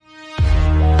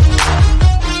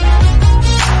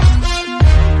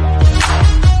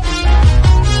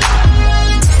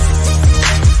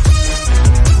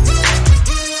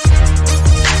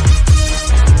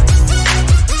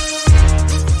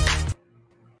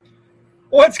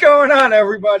What's going on,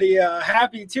 everybody?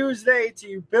 Happy Tuesday to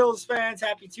you Bills fans.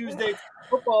 Happy Tuesday to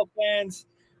football fans.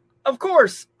 Of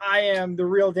course, I am the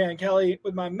real Dan Kelly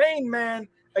with my main man,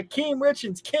 Akeem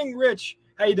Richens, King Rich.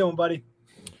 How you doing, buddy?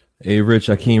 Hey, Rich,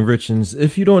 Akeem Richens.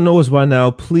 If you don't know us by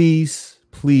now, please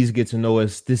get to know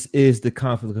us. This is the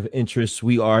Conflict of Interest.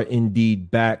 We are indeed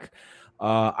back.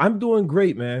 I'm doing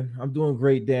great, man. I'm doing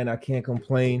great, Dan. I can't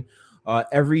complain.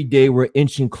 Every day we're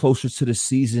inching closer to the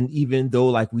season, even though,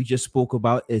 like we just spoke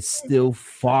about, it's still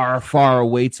far, far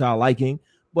away to our liking.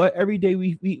 But every day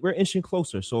we're inching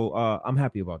closer. So I'm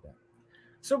happy about that.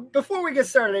 So before we get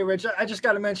started, Rich, I just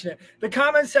got to mention it. The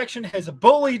comment section has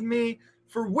bullied me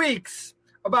for weeks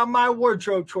about my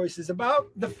wardrobe choices, about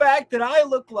the fact that I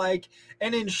look like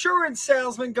an insurance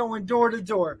salesman going door to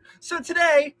door. So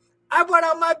today, I brought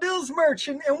out my Bills merch,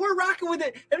 and we're rocking with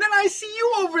it. And then I see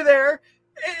you over there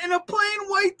in a plain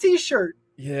white T-shirt.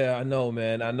 Yeah, I know,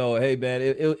 man. I know. Hey, man,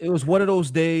 it was one of those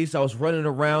days. I was running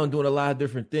around doing a lot of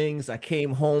different things. I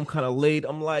came home kind of late.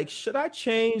 I'm like, should I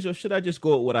change or should I just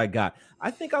go with what I got?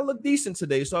 I think I look decent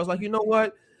today. So I was like, you know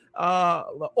what?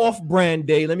 Off-brand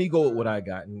day. Let me go with what I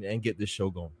got and get this show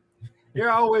going. You're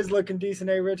always looking decent,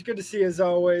 Rich. Good to see you as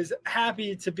always.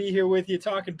 Happy to be here with you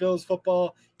talking Bills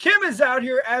football. Kim is out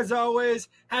here as always.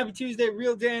 Happy Tuesday,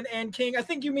 Real Dan and King. I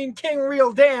think you mean King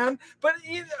Real Dan, but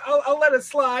I'll let it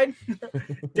slide.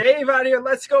 Dave out here.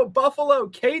 Let's go Buffalo.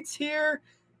 Kate's here.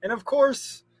 And, of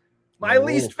course, my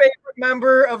least favorite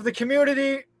member of the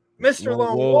community, Mr.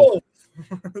 Lone Wolf.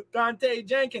 Dante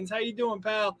Jenkins. How you doing,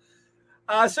 pal?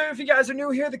 So if you guys are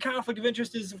new here, the Conflict of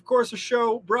Interest is, of course, a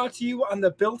show brought to you on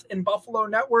the Built in Buffalo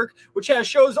Network, which has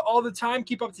shows all the time.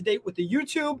 Keep up to date with the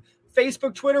YouTube,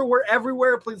 Facebook, Twitter. We're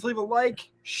everywhere. Please leave a like,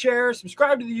 share,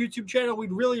 subscribe to the YouTube channel.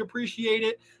 We'd really appreciate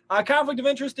it. Conflict of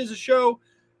Interest is a show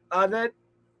that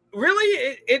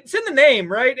really, it's in the name,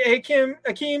 right? Hey,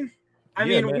 Akeem?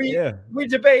 We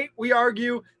debate, we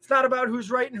argue. It's not about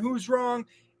who's right and who's wrong.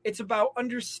 It's about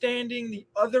understanding the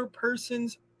other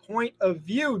person's point of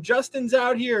view. Justin's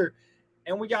out here,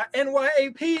 and we got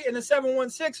NYAP in the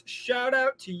 716. Shout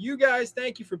out to you guys.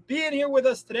 Thank you for being here with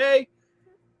us today.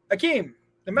 Akeem,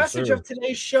 the message of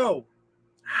today's show: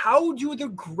 how do the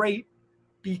great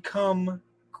become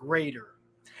greater?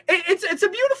 It's a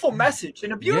beautiful message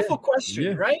and a beautiful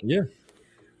question, right? Yeah.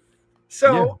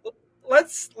 So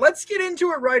let's get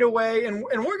into it right away, and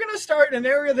we're going to start in an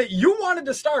area that you wanted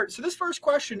to start. So this first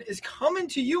question is coming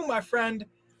to you, my friend.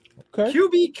 Okay.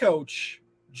 QB coach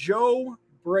Joe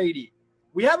Brady.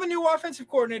 We have a new offensive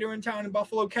coordinator in town in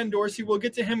Buffalo, Ken Dorsey. We'll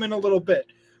get to him in a little bit.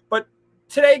 But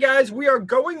today, guys, we are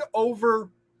going over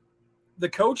the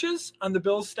coaches on the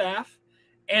Bills staff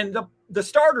and the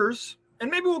starters,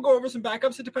 and maybe we'll go over some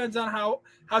backups. It depends on how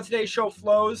today's show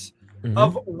flows,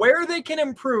 of where they can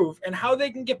improve and how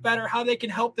they can get better, how they can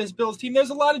help this Bills team.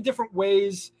 There's a lot of different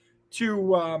ways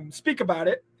to speak about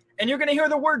it. And you're going to hear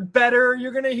the word better.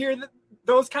 You're going to hear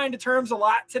those kind of terms a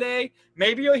lot today.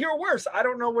 Maybe you'll hear worse. I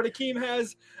don't know what Akeem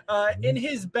has in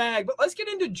his bag, but let's get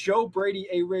into Joe Brady,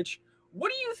 Rich.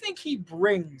 What do you think he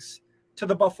brings to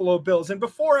the Buffalo Bills? And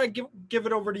before I give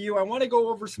it over to you, I want to go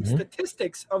over some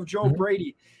statistics of Joe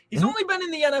Brady. He's only been in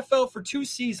the NFL for 2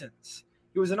 seasons.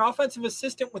 He was an offensive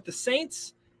assistant with the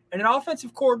Saints and an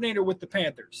offensive coordinator with the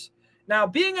Panthers. Now,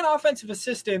 being an offensive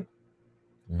assistant,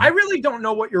 I really don't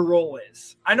know what your role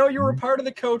is. I know you're a part of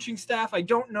the coaching staff. I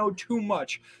don't know too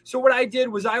much. So what I did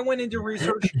was I went into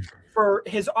research for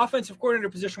his offensive coordinator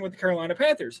position with the Carolina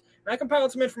Panthers. And I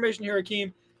compiled some information here,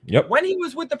 Akeem. Yep. When he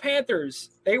was with the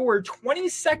Panthers, they were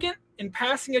 22nd in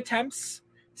passing attempts,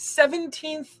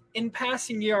 17th in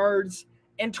passing yards,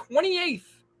 and 28th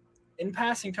in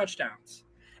passing touchdowns.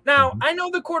 Now, I know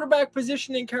the quarterback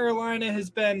position in Carolina has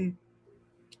been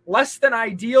less than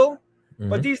ideal,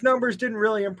 but these numbers didn't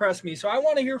really impress me. So I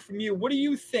want to hear from you. What do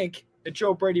you think that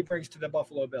Joe Brady brings to the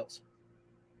Buffalo Bills?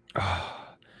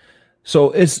 So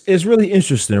it's really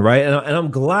interesting, right? And I'm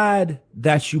glad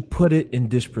that you put it in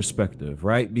this perspective,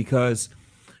 right? Because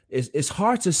it's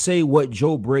hard to say what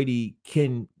Joe Brady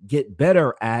can get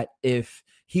better at if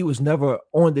he was never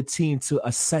on the team to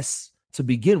assess to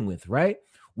begin with, right?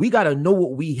 We got to know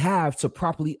what we have to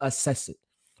properly assess it.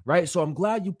 Right. So I'm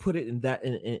glad you put it in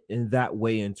that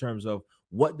way in terms of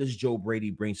what does Joe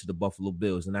Brady bring to the Buffalo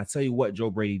Bills. And I tell you what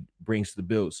Joe Brady brings to the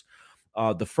Bills.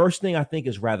 The first thing I think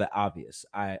is rather obvious.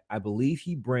 I believe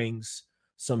he brings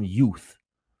some youth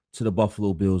to the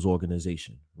Buffalo Bills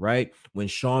organization. Right. When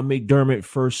Sean McDermott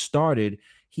first started,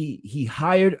 he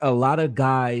hired a lot of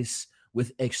guys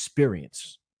with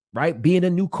experience. Right. Being a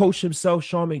new coach himself,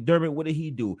 Sean McDermott, what did he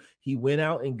do? He went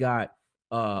out and got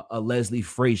a Leslie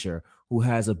Frazier, who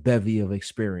has a bevy of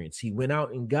experience. He went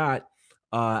out and got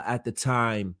at the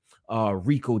time,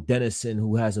 Rico Dennison,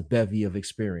 who has a bevy of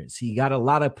experience. He got a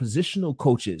lot of positional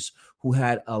coaches who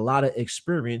had a lot of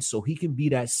experience, so he can be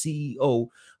that CEO,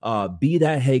 be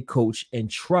that head coach, and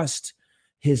trust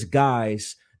his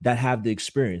guys that have the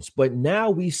experience. But now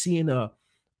we see in a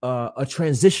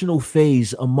transitional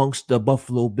phase amongst the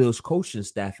Buffalo Bills coaching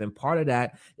staff, and part of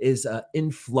that is an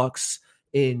influx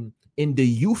in the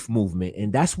youth movement,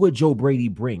 and that's what Joe Brady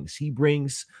brings. He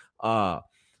brings a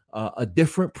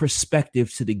different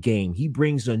perspective to the game. He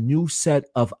brings a new set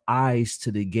of eyes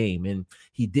to the game, and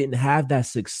he didn't have that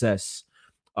success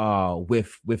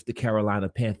with the Carolina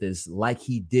Panthers like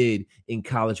he did in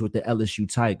college with the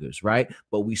LSU Tigers, right?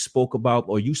 But you spoke about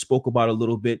a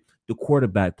little bit the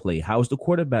quarterback play. How's the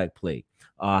quarterback play?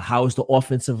 How is the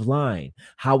offensive line?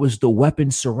 How is the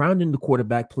weapons surrounding the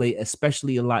quarterback play,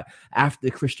 especially a lot after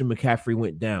Christian McCaffrey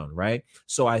went down, right?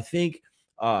 So I think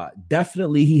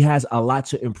definitely he has a lot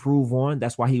to improve on.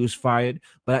 That's why he was fired.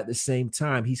 But at the same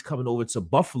time, he's coming over to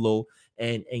Buffalo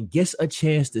and gets a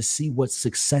chance to see what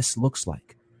success looks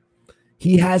like.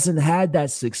 He hasn't had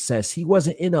that success. He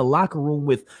wasn't in a locker room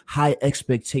with high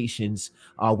expectations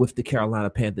with the Carolina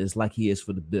Panthers like he is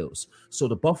for the Bills. So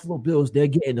the Buffalo Bills, they're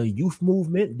getting a youth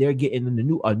movement. They're getting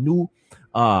a new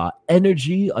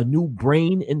energy, a new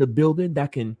brain in the building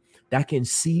that can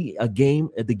see the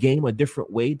game a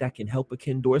different way, that can help a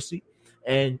Ken Dorsey.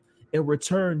 And in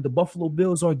return, the Buffalo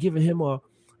Bills are giving him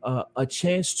a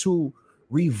chance to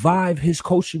revive his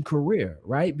coaching career,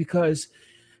 right? Because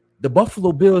the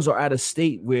Buffalo Bills are at a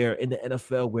state where in the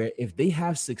NFL where if they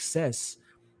have success,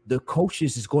 the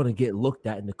coaches is going to get looked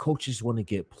at and the coaches want to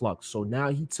get plucked. So now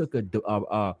he took a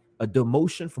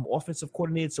demotion from offensive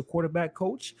coordinator to quarterback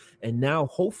coach. And now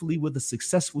hopefully with a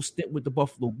successful stint with the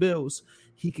Buffalo Bills,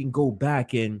 he can go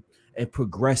back and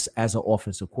progress as an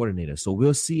offensive coordinator. So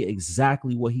we'll see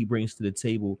exactly what he brings to the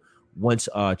table once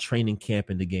training camp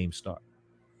and the game start.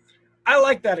 I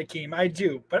like that, Akeem. I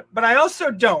do, but I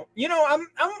also don't. You know, I'm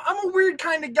a weird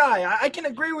kind of guy. I can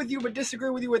agree with you, but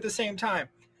disagree with you at the same time.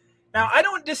 Now, I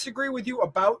don't disagree with you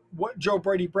about what Joe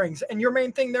Brady brings, and your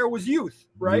main thing there was youth,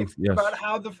 right? Youth, yes. About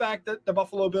how the fact that the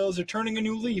Buffalo Bills are turning a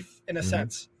new leaf in a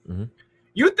sense. Mm-hmm.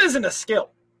 Youth isn't a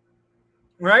skill,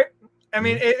 right? I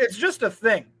mean, it's just a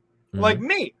thing. Mm-hmm. Like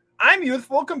me, I'm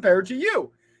youthful compared to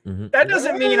you. Mm-hmm. That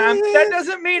doesn't mean I'm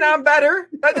better.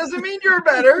 That doesn't mean you're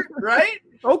better, right?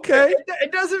 Okay.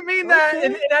 It doesn't mean that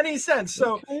in any sense.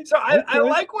 So I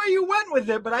like where you went with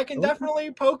it, but I can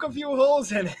definitely poke a few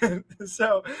holes in it.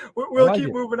 So we'll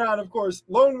keep moving on, of course.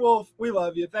 Lone Wolf, we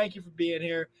love you. Thank you for being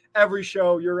here. Every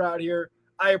show you're out here.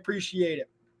 I appreciate it.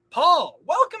 Paul,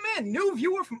 welcome in. New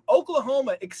viewer from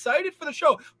Oklahoma. Excited for the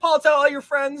show. Paul, tell all your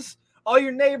friends, all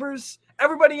your neighbors,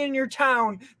 everybody in your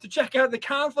town to check out the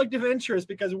Conflict of Interest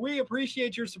because we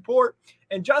appreciate your support.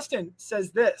 And Justin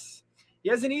says this. He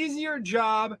has an easier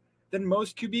job than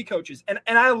most QB coaches. And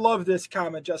I love this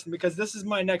comment, Justin, because this is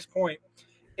my next point,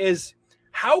 is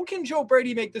how can Joe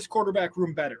Brady make this quarterback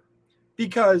room better?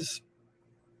 Because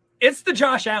it's the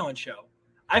Josh Allen show.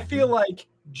 I feel like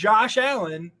Josh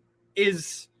Allen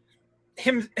is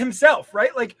himself,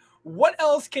 right? Like, what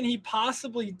else can he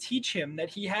possibly teach him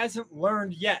that he hasn't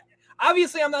learned yet?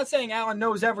 Obviously, I'm not saying Allen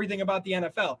knows everything about the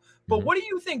NFL, but what do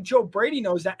you think Joe Brady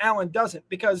knows that Allen doesn't?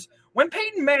 Because when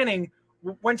Peyton Manning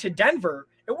went to Denver,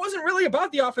 it wasn't really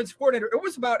about the offensive coordinator. It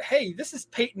was about, hey, this is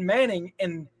Peyton Manning,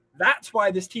 and that's why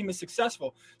this team is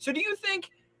successful. So do you think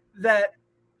that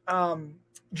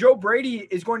Joe Brady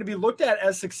is going to be looked at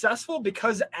as successful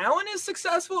because Allen is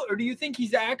successful, or do you think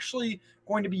he's actually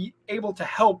going to be able to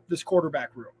help this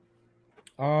quarterback room?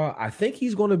 I think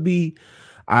he's going to be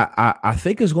I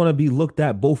think it's going to be looked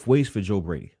at both ways for Joe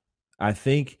Brady. I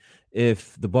think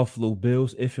if and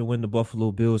when the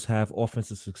Buffalo Bills have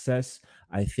offensive success,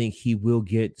 I think he will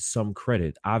get some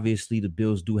credit. Obviously, the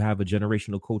Bills do have a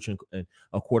generational coach and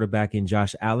a quarterback in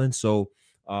Josh Allen. So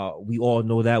we all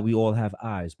know that. We all have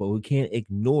eyes. But we can't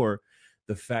ignore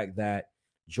the fact that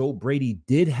Joe Brady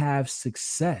did have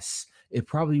success. It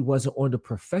probably wasn't on the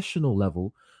professional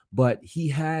level, but he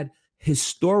had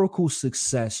historical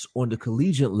success on the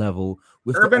collegigiate level.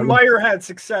 With Urban Meyer had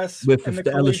success with in the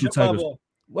LSU Tigers level.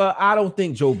 Well, I don't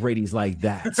think Joe Brady's like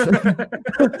that.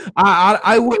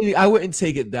 I wouldn't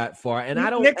take it that far. And I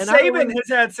don't. Nick Saban has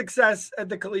had success at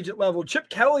the collegiate level. Chip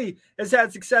Kelly has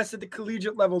had success at the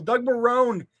collegiate level. Doug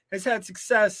Marrone has had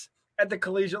success at the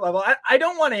collegiate level. I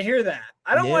don't want to hear that.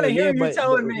 I don't want to hear you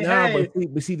telling me, hey.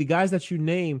 But see, the guys that you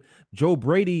name, Joe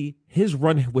Brady, his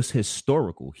run was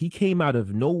historical. He came out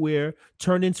of nowhere,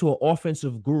 turned into an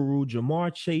offensive guru.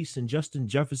 Jamar Chase and Justin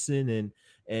Jefferson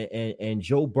and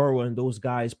Joe Burrow and those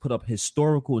guys put up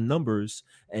historical numbers.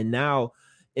 And now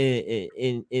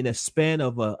in a span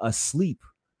of a sleep,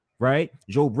 right?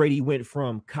 Joe Brady went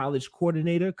from college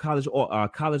coordinator, college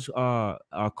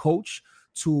coach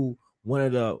to one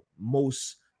of the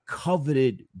most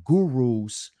coveted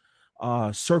gurus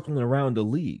circling around the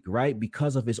league, right?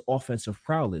 Because of his offensive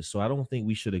prowess. So I don't think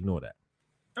we should ignore that.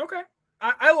 Okay.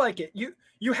 I like it.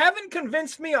 You haven't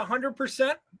convinced me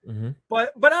 100%,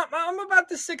 but I'm about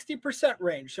the 60%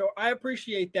 range. So I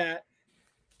appreciate that.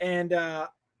 And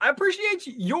I appreciate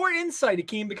your insight,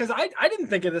 Akeem, because I didn't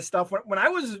think of this stuff when I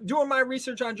was doing my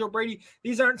research on Joe Brady.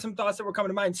 These aren't some thoughts that were coming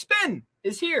to mind. Spin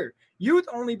is here. Youth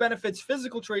only benefits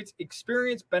physical traits.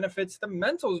 Experience benefits the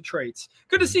mental traits.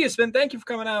 Good to see you, Spin. Thank you for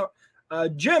coming out.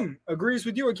 Jim agrees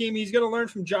with you, Akeem. He's going to learn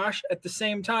from Josh at the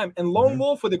same time. And Lone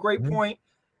Wolf with a great point.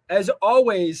 As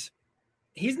always,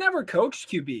 he's never coached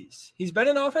QBs. He's been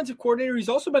an offensive coordinator. He's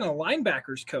also been a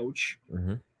linebackers coach.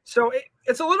 So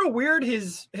it's a little weird,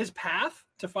 his path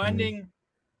to finding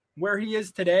where he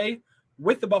is today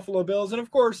with the Buffalo Bills. And,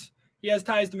 of course, he has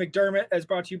ties to McDermott, as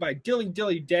brought to you by Dilly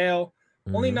Dilly Dale.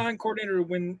 Only non-coordinator to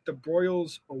win the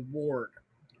Broyles Award.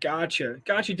 Gotcha,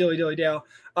 Dilly Dilly Dale.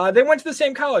 They went to the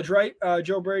same college, right?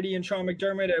 Joe Brady and Sean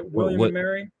McDermott at William and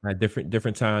Mary. At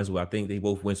different times. Well, I think they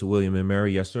both went to William and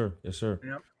Mary. Yes, sir.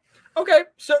 Yep. Okay,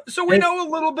 so we know a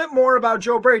little bit more about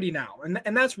Joe Brady now,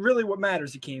 and that's really what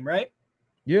matters, Akeem, right?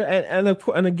 Yeah,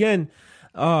 and again,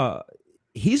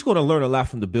 he's going to learn a lot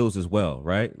from the Bills as well,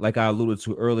 right? Like I alluded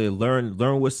to earlier, learn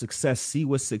what success, see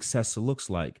what success looks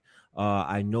like.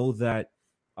 I know that.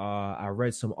 I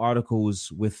read some articles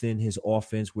within his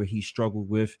offense where he struggled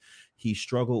with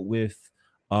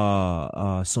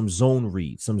some zone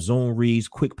reads,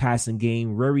 quick passing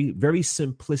game, very, very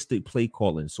simplistic play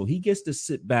calling. So he gets to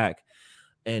sit back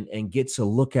and get to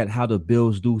look at how the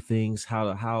Bills do things,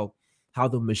 how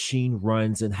the machine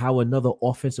runs, and how another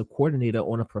offensive coordinator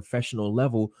on a professional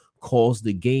level calls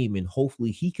the game. And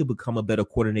hopefully he could become a better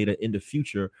coordinator in the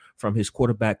future from his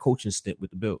quarterback coaching stint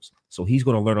with the Bills. So he's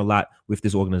going to learn a lot with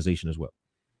this organization as well.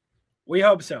 We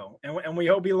hope so. And we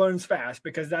hope he learns fast,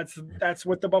 because that's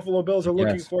what the Buffalo Bills are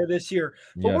looking for this year.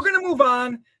 But we're going to move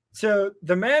on to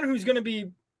the man who's going to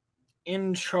be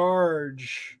in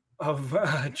charge of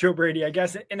Joe Brady, I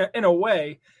guess, in a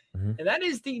way. And that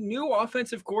is the new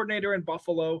offensive coordinator in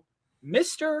Buffalo,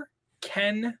 Mr.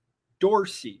 Ken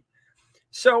Dorsey.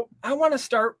 So I want to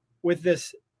start with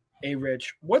this,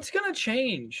 Rich. What's going to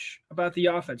change about the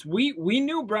offense? We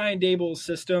knew Brian Daboll's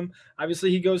system.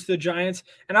 Obviously, he goes to the Giants.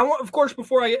 And I want, of course,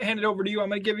 before I hand it over to you, I'm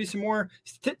going to give you some more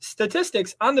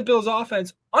statistics on the Bills'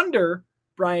 offense under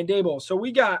Brian Daboll. So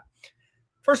we got,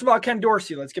 first of all, Ken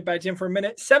Dorsey. Let's get back to him for a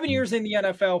minute. 7 years in the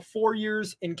NFL, 4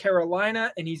 years in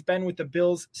Carolina, and he's been with the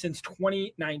Bills since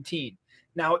 2019.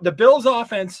 Now, the Bills'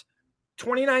 offense,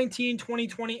 2019,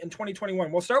 2020, and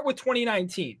 2021. We'll start with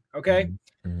 2019, okay?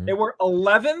 They were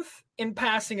 11th in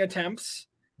passing attempts,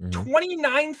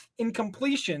 29th in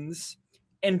completions,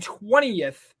 and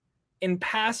 20th in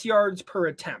pass yards per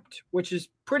attempt, which is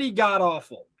pretty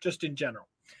god-awful just in general.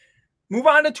 Move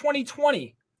on to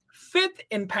 2020. 5th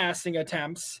in passing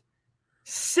attempts,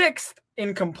 6th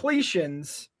in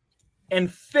completions, and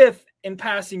 5th in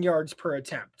passing yards per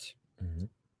attempt.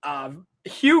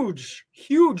 Huge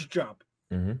jump.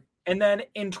 And then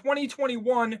in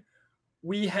 2021,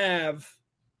 we have,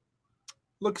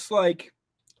 looks like,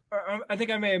 I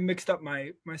think I may have mixed up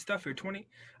my stuff here.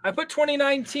 I put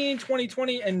 2019,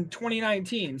 2020, and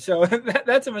 2019. So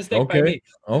that's a mistake by me.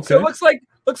 Okay. So it looks like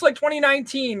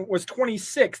 2019 was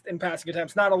 26th in passing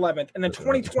attempts, not 11th. And then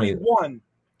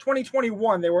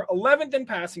 2021, they were 11th in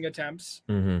passing attempts,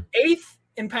 8th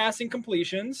in passing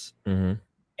completions.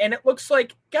 And it looks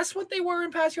like, guess what they were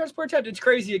in pass yards per attempt? It's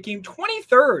crazy, Akeem.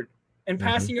 23rd in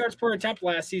passing yards per attempt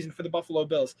last season for the Buffalo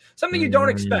Bills. Something you don't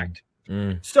expect.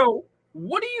 So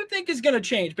what do you think is going to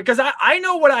change? Because I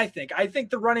know what I think. I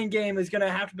think the running game is going to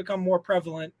have to become more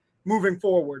prevalent moving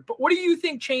forward. But what do you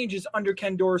think changes under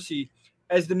Ken Dorsey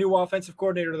as the new offensive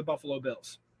coordinator of the Buffalo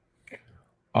Bills?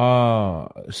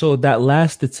 So that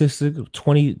last statistic,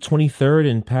 23rd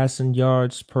in passing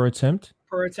yards per attempt?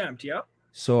 Per attempt, yep.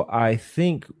 So I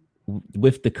think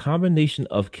with the combination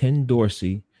of Ken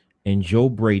Dorsey and Joe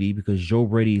Brady, because Joe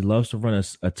Brady loves to run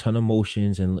a ton of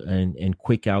motions and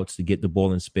quick outs to get the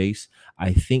ball in space,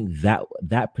 I think that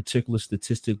particular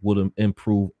statistic would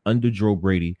improve under Joe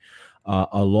Brady,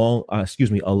 under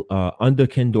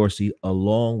Ken Dorsey,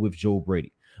 along with Joe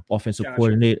Brady. Offensive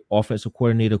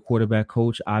coordinator, quarterback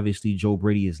coach. Obviously, Joe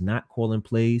Brady is not calling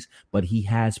plays, but he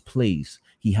has plays.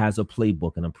 He has a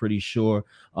playbook, and I'm pretty sure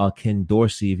Ken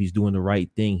Dorsey, if he's doing the right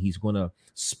thing, he's going to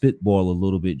spitball a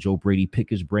little bit. Joe Brady, pick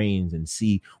his brains and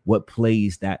see what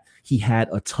plays that he had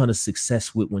a ton of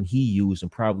success with when he used,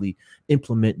 and probably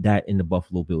implement that in the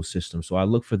Buffalo Bills system. So I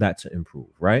look for that to improve,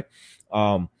 right?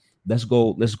 Let's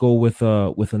go with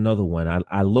another one.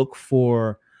 I look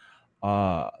for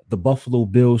the Buffalo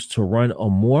Bills to run a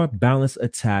more balanced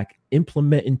attack,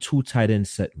 implementing 2 tight end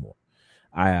set more.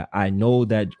 I know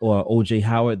that OJ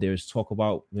Howard, there's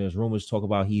rumors talk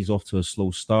about he's off to a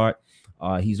slow start.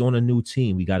 He's on a new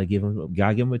team. We gotta give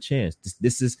him a chance.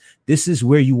 This is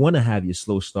where you want to have your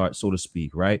slow start, so to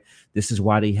speak, right? This is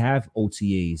why they have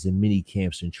OTAs and mini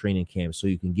camps and training camps, so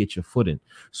you can get your footing.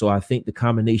 So I think the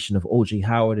combination of OJ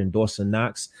Howard and Dawson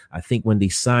Knox, I think when they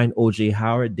signed OJ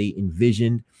Howard, they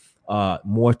envisioned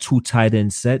more 2 tight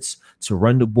end sets to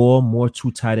run the ball, more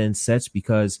 2 tight end sets,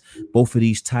 because both of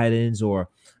these tight ends are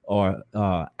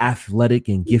athletic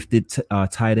and gifted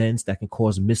tight ends that can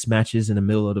cause mismatches in the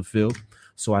middle of the field.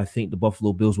 So I think the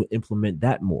Buffalo Bills will implement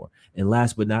that more. And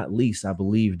last but not least, I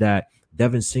believe that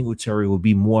Devin Singletary will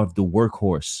be more of the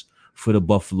workhorse for the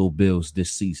Buffalo Bills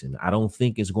this season. I don't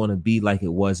think it's going to be like it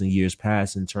was in years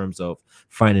past in terms of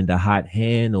finding the hot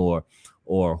hand or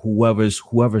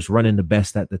whoever's running the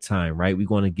best at the time, right? We're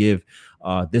going to give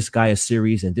this guy a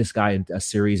series and this guy a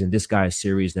series and this guy a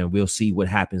series, then we'll see what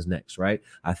happens next, right?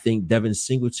 I think Devin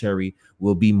Singletary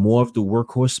will be more of the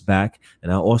workhorse back,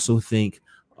 and I also think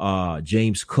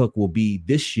James Cook will be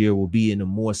in a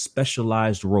more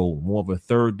specialized role, more of a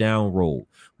third down role,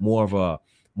 more of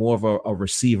a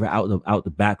receiver out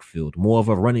the backfield, more of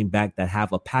a running back that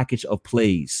have a package of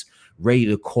plays ready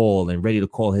to call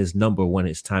his number when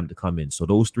it's time to come in. So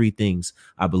those 3 things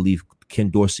I believe Ken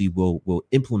Dorsey will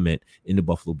implement in the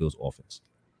Buffalo Bills offense.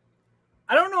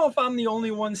 I don't know if I'm the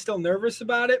only one still nervous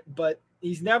about it, but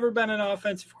he's never been an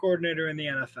offensive coordinator in the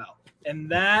NFL. And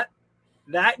that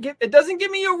it doesn't give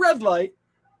me a red light,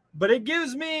 but it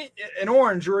gives me an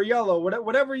orange or a yellow,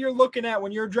 whatever you're looking at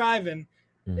when you're driving.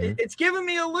 Mm-hmm. It's giving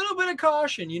me a little bit of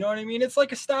caution. You know what I mean? It's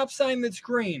like a stop sign that's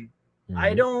green. Mm-hmm.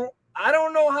 I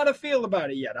don't know how to feel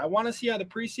about it yet. I want to see how the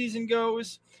preseason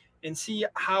goes and see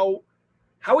how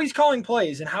he's calling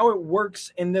plays and how it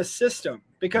works in this system,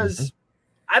 because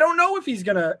I don't know if he's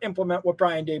going to implement what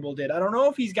Brian Daboll did. I don't know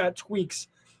if he's got tweaks.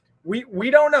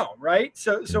 We don't know, right?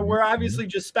 So we're obviously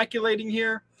just speculating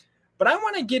here, but I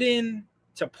want to get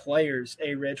into players,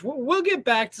 Rich. We'll get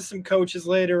back to some coaches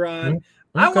later on. Okay.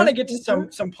 I want to get to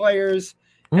some players,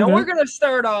 and we're going to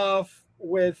start off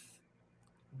with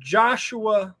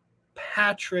Joshua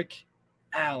Patrick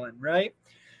Allen, right?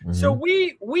 Mm-hmm. So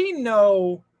we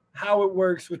know how it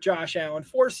works with Josh Allen.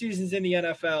 4 seasons in the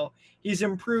NFL. He's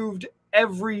improved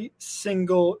every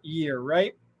single year,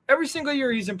 right? Every single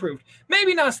year he's improved.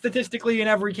 Maybe not statistically in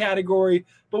every category,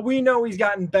 but we know he's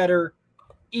gotten better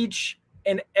each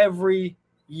and every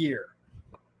year.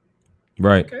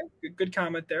 Right. Okay. Good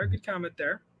comment there.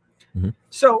 Mm-hmm.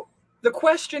 So the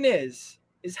question is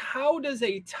how does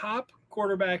a top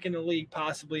quarterback in the league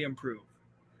possibly improve?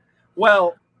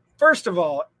 Well, first of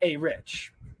all,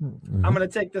 Rich, mm-hmm. I'm going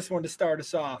to take this one to start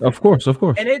us off. Of course.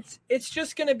 And it's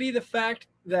just going to be the fact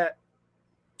that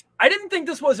I didn't think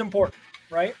this was important,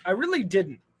 right? I really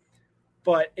didn't.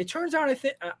 But it turns out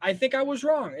I think I was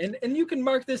wrong. And you can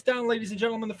mark this down, ladies and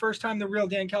gentlemen, the first time the real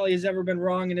Dan Kelly has ever been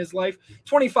wrong in his life.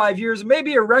 25 years,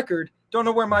 maybe a record. Don't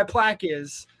know where my plaque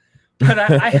is. But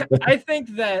I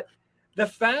think that the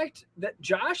fact that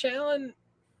Josh Allen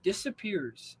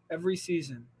disappears every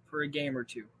season for a game or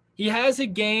two. He has a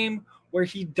game where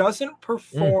he doesn't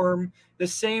perform the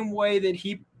same way that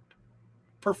he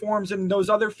performs in those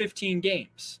other 15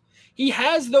 games. He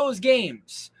has those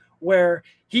games where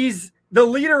he's the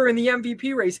leader in the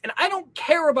MVP race, and I don't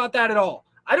care about that at all.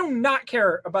 I do not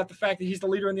care about the fact that he's the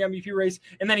leader in the MVP race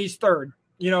and then he's third,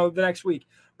 the next week.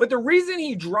 But the reason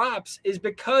he drops is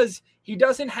because he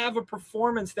doesn't have a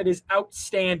performance that is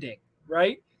outstanding,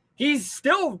 right? He's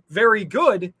still very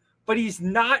good, but he's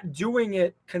not doing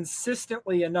it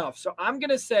consistently enough. So I'm going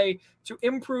to say to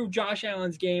improve Josh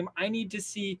Allen's game, I need to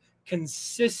see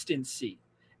consistency.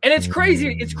 And it's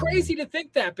crazy. It's crazy to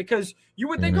think that, because you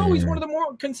would think, he's one of the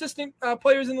more consistent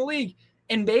players in the league.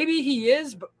 And maybe he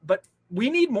is, but we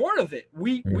need more of it.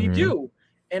 We do.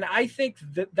 And I think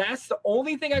that's the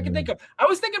only thing I can think of. I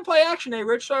was thinking play action,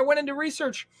 Rich. So I went into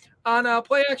research on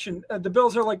play action. The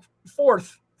Bills are like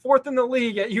fourth in the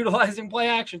league at utilizing play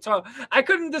action. So I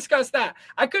couldn't discuss that.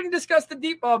 I couldn't discuss the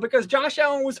deep ball because Josh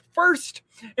Allen was first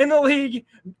in the league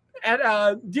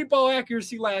at deep ball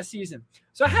accuracy last season.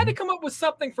 So I had to come up with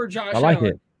something for Josh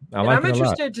Allen. I'm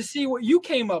interested to see what you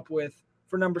came up with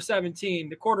for number 17,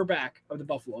 the quarterback of the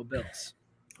Buffalo Bills.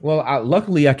 Well,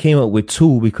 luckily I came up with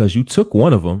two because you took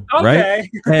one of them, okay.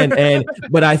 right?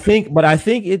 But I think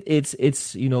it's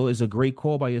it's a great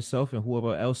call by yourself and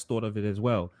whoever else thought of it as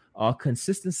well.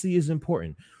 Consistency is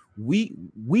important.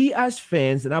 We as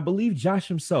fans, and I believe Josh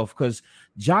himself, because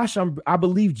I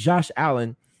believe Josh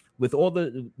Allen, with all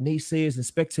the naysayers and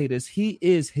spectators, he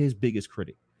is his biggest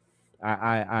critic.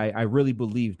 I really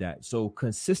believe that. So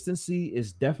consistency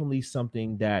is definitely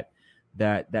something that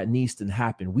needs to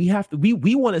happen. We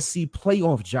want to see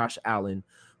playoff Josh Allen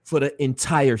for the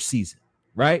entire season,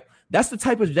 right? That's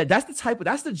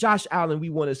the Josh Allen we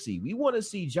want to see. We want to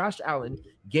see Josh Allen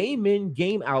game in,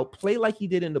 game out, play like he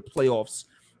did in the playoffs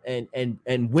and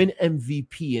win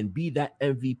MVP and be that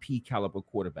MVP caliber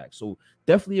quarterback. So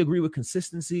definitely agree with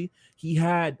consistency. He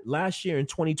had last year in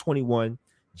 2021,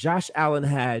 Josh Allen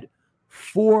had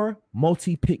 4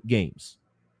 multi-pick games,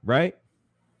 right?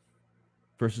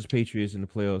 Versus Patriots in the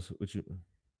playoffs, which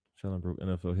Allen broke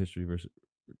NFL history versus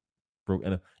broke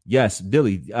NFL. Yes,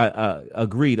 Dilly,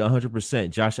 agreed 100%.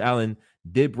 Josh Allen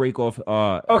did break off.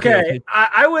 Okay,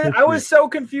 I was so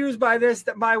confused by this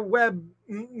that my web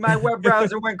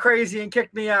browser went crazy and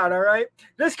kicked me out. All right,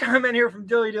 this comment here from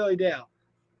Dilly Dale.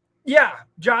 Yeah,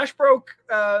 Josh broke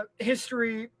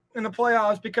history in the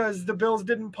playoffs because the Bills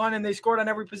didn't punt and they scored on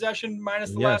every possession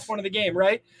minus the last one of the game,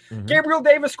 right? Mm-hmm. Gabriel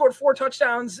Davis scored 4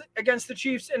 touchdowns against the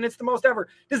Chiefs, and it's the most ever.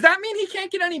 Does that mean he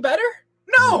can't get any better?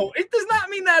 No, it does not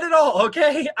mean that at all,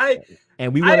 okay?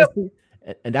 And we want to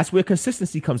see, and that's where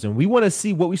consistency comes in. We want to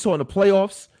see what we saw in the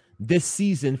playoffs this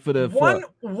season for the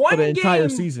entire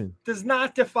season. Does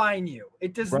not define you.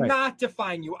 It does not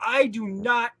define you. I do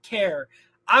not care.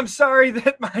 I'm sorry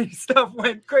that my stuff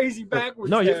went crazy backwards.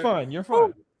 No, you're fine. You're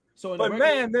fine. So, but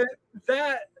man,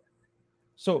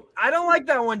 So I don't like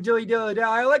that one, Dilly.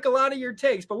 I like a lot of your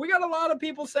takes, but we got a lot of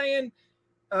people saying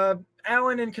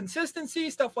Allen inconsistency,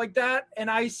 stuff like that. And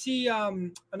I see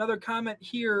another comment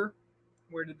here.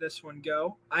 Where did this one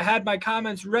go? I had my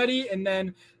comments ready, and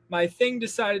then my thing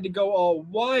decided to go all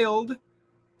wild.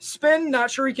 Spin, not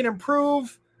sure he can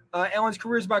improve. Allen's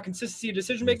career is about consistency and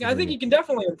decision making. I think he can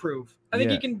definitely improve. I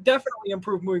think he can definitely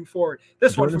improve moving forward.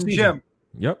 This one from Jim.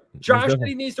 Yep. Josh said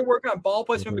he needs to work on ball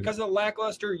placement because of the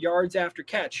lackluster yards after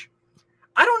catch.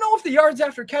 I don't know if the yards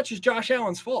after catch is Josh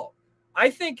Allen's fault. I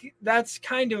think that's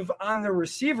kind of on the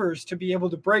receivers to be able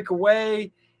to break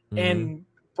away and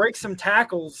break some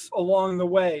tackles along the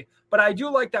way. But I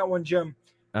do like that one, Jim.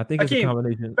 I think it's a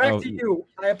combination. Back to you.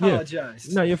 I apologize.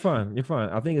 Yeah. No, you're fine. You're fine.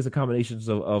 I think it's a combination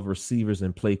of receivers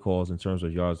and play calls in terms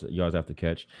of yards after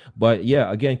catch. But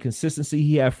yeah, again, consistency.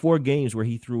 He had 4 games where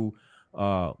he threw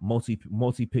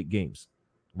multi-pick games,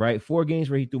 right? 4 games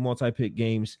where he threw multi-pick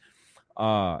games.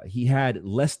 He had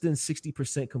less than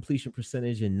 60% completion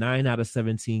percentage in 9 out of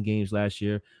 17 games last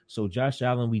year. So Josh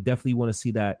Allen, we definitely want to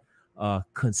see that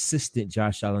consistent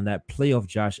Josh Allen, that playoff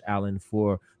Josh Allen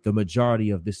for the majority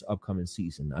of this upcoming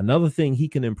season. Another thing he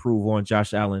can improve on,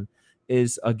 Josh Allen,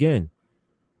 is again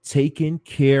taking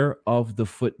care of the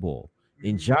football.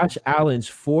 In Josh Allen's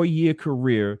 4-year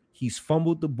career, he's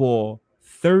fumbled the ball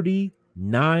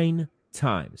 39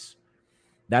 times.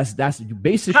 That's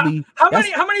basically how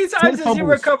many times has he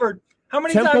recovered? How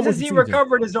many times has he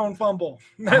recovered his own fumble?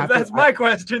 That's my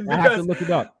question. I have to look it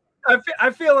up.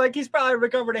 I feel like he's probably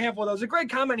recovered a handful of those. A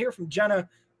great comment here from Jenna.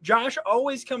 Josh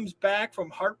always comes back from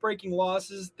heartbreaking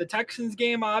losses. The Texans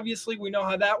game, obviously, we know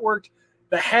how that worked.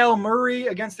 The Hail Murray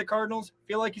against the Cardinals.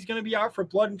 Feel like he's going to be out for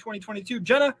blood in 2022.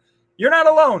 Jenna, you're not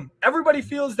alone. Everybody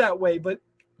feels that way, but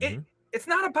it's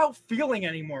not about feeling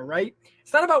anymore, right?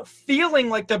 It's not about feeling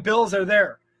like the Bills are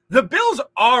there. The Bills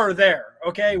are there,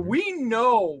 okay? We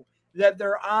know that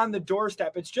they're on the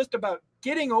doorstep. It's just about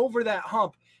getting over that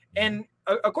hump. And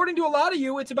according to a lot of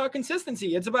you, it's about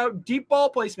consistency. It's about deep ball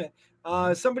placement.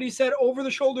 Somebody said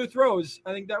over-the-shoulder throws.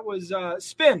 I think that was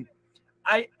spin.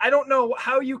 I don't know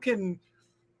how you can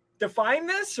define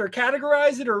this or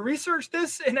categorize it or research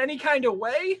this in any kind of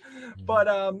way,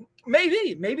 but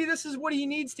maybe this is what he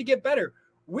needs to get better.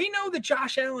 We know that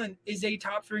Josh Allen is a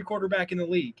top 3 quarterback in the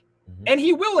league, and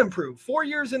he will improve. 4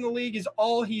 years in the league is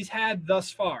all he's had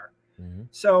thus far.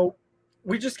 So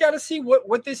we just got to see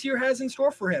what this year has in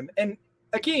store for him. And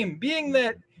Akeem, being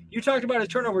that you talked about his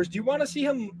turnovers, do you want to see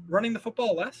him running the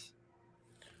football less?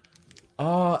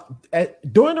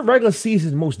 During the regular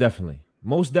season, most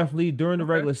definitely during the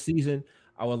regular season,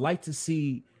 I would like to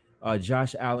see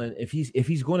Josh Allen, if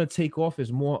he's going to take off,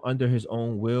 is more under his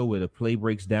own will, where the play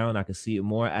breaks down. I can see it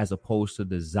more as opposed to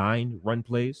design run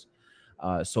plays.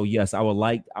 So yes, I would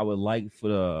like for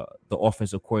the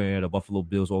offensive coordinator of the Buffalo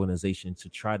Bills organization to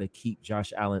try to keep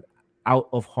Josh Allen out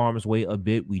of harm's way a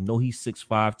bit. We know he's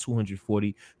 6'5",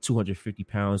 240, 250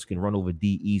 pounds, can run over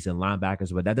DEs and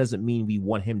linebackers, but that doesn't mean we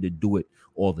want him to do it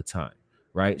all the time,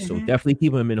 right? Mm-hmm. So definitely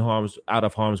keep him out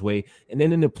of harm's way. And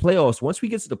then in the playoffs, once we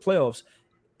get to the playoffs,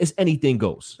 it's anything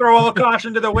goes. Throw all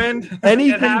caution to the wind.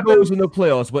 Anything goes in the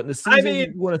playoffs, but in the season,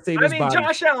 you want to save his body.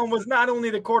 Josh Allen was not only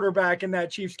the quarterback in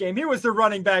that Chiefs game, he was the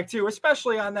running back too,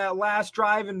 especially on that last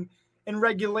drive in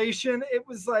regulation. It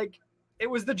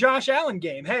was the Josh Allen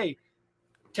game. Hey,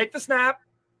 take the snap,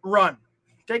 run.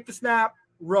 Take the snap,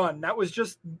 run. That was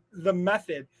just the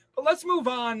method. But let's move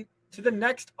on to the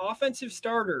next offensive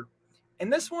starter.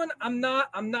 And this one I'm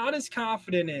not as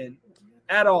confident in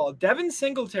at all. Devin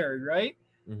Singletary, right?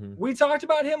 Mm-hmm. We talked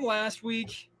about him last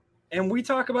week, and we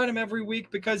talk about him every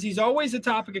week because he's always a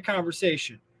topic of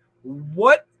conversation.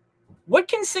 What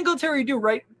can Singletary do,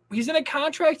 right? He's in a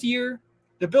contract year.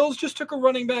 The Bills just took a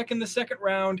running back in the second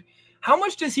round. How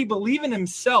much does he believe in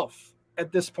himself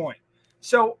at this point?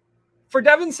 So for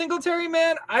Devin Singletary,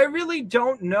 man, I really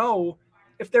don't know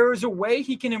if there is a way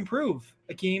he can improve,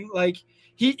 Akeem. Like,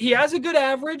 he has a good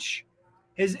average.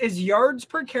 His yards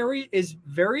per carry is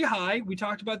very high. We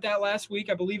talked about that last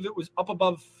week. I believe it was up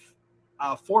above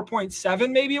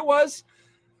 4.7, maybe it was.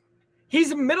 He's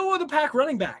a middle-of-the-pack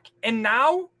running back. And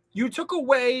now you took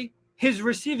away his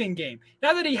receiving game.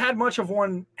 Not that he had much of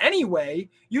one anyway.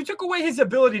 You took away his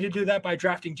ability to do that by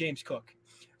drafting James Cook.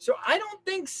 So I don't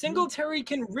think Singletary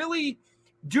can really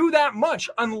do that much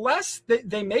unless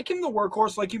they make him the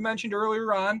workhorse, like you mentioned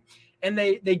earlier on, and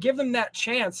they give him that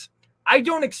chance. I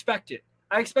don't expect it.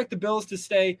 I expect the Bills to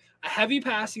stay a heavy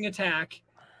passing attack,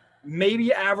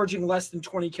 maybe averaging less than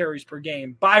 20 carries per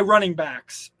game by running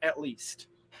backs at least.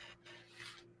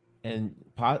 And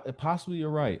possibly you're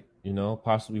right.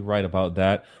 Possibly right about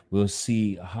that. We'll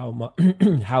see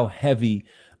how heavy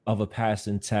of a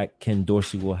passing attack Ken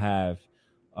Dorsey will have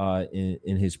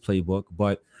in his playbook.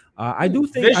 But I do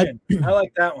think I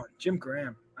like that one. Jim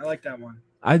Graham. I like that one.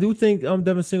 I do think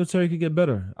Devin Singletary could get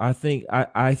better. I think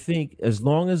as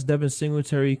long as Devin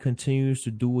Singletary continues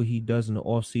to do what he does in the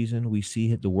offseason, we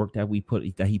see the work that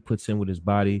he puts in with his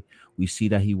body. We see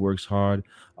that he works hard.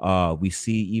 We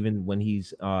see even when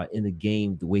he's in the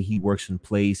game, the way he works and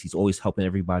plays, he's always helping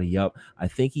everybody up. I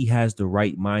think he has the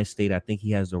right mind state. I think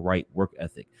he has the right work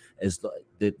ethic. As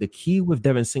the key with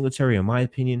Devin Singletary, in my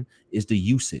opinion, is the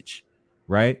usage,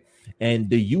 right? And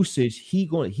the usage,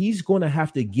 he's going to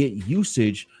have to get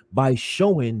usage by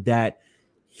showing that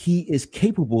he is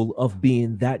capable of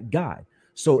being that guy.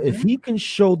 So if he can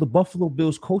show the Buffalo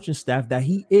Bills coaching staff that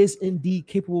he is indeed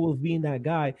capable of being that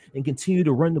guy and continue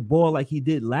to run the ball like he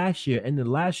did last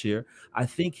year, I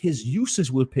think his usage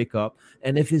will pick up.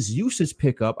 And if his usage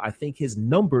pick up, I think his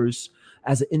numbers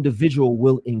as an individual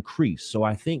will increase. So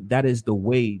I think that is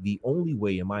the only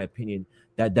way, in my opinion,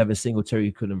 that Devin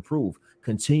Singletary could improve.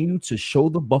 Continue to show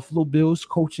the Buffalo Bills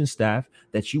coaching staff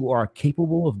that you are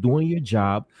capable of doing your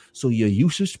job, so your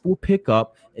usage will pick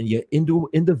up and your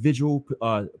individual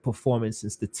performance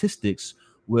and statistics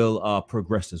will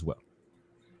progress as well.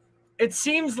 It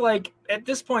seems like at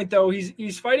this point, though,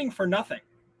 he's fighting for nothing,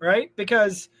 right?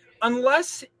 Because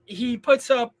unless he puts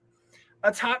up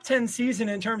a top 10 season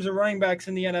in terms of running backs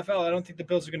in the NFL, I don't think the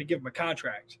Bills are going to give him a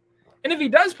contract. And if he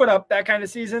does put up that kind of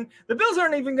season, the Bills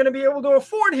aren't even going to be able to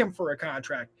afford him for a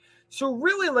contract. So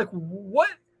really, like,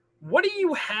 what do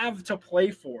you have to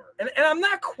play for? And I'm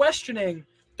not questioning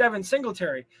Devin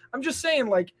Singletary. I'm just saying,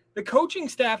 like, the coaching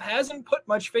staff hasn't put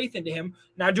much faith into him.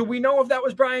 Now, do we know if that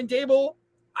was Brian Daboll?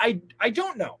 I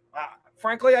don't know.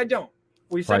 Frankly, I don't.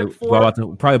 We said it before.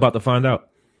 Probably about to find out.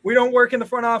 We don't work in the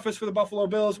front office for the Buffalo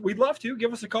Bills. We'd love to.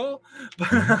 Give us a call.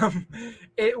 But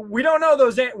we don't know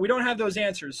those. We don't have those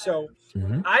answers. So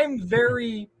I'm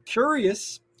very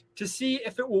curious to see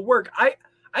if it will work. I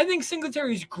think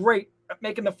Singletary's great at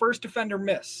making the first defender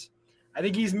miss. I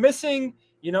think he's missing,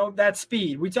 that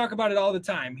speed. We talk about it all the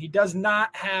time. He does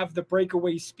not have the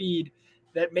breakaway speed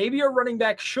that maybe a running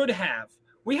back should have.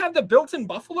 We have the Built-in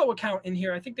Buffalo account in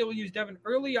here. I think they will use Devin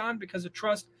early on because of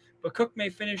trust, but Cook may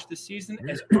finish the season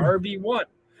as RB1.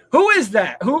 Who is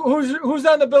that? Who's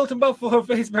on the Built-in Buffalo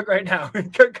Facebook right now?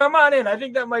 Come on in. I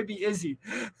think that might be Izzy.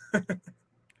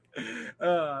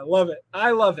 Love it.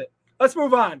 I love it. Let's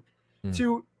move on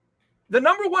to the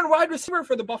number one wide receiver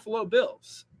for the Buffalo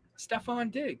Bills,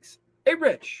 Stefon Diggs. Hey,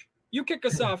 Rich, you kick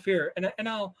us off here, and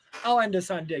I'll end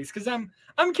us on Diggs because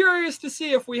I'm curious to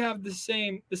see if we have the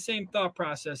same thought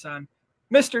process on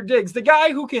Mr. Diggs, the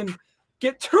guy who can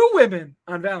get 2 women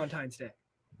on Valentine's Day.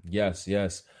 Yes.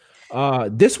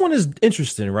 This one is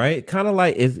interesting, right? Kind of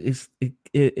like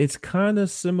it's kind of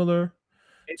similar.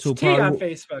 It's T on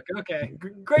Facebook. Okay,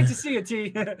 great to see you,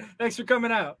 T. Thanks for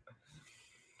coming out.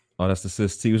 Oh, that's the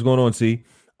sis T. What's going on, T?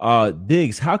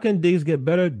 Diggs. How can Diggs get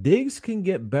better? Diggs can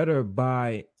get better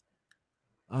by.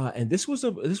 And this was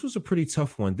a pretty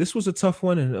tough one. This was a tough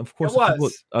one, and of course,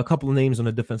 a couple of names on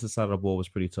the defensive side of the ball was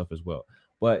pretty tough as well.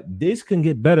 But Diggs can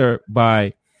get better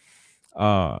by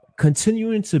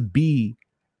continuing to be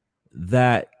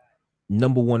that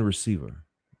number one receiver,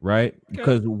 right?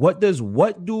 Okay. Because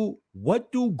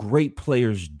what do great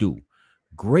players do?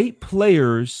 Great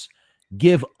players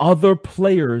give other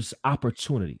players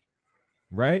opportunity,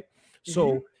 right? Mm-hmm.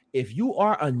 So if you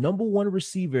are a number one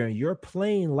receiver and you're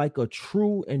playing like a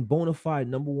true and bona fide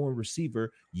number one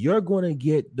receiver, you're going to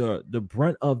get the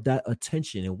brunt of that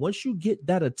attention. And once you get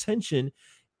that attention,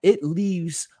 it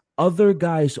leaves other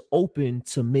guys open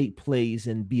to make plays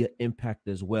and be an impact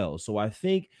as well. So I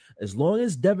think as long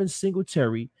as Devin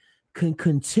Singletary can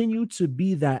continue to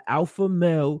be that alpha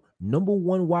male number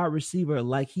one wide receiver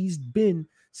like he's been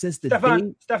since the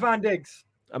Stefon Diggs.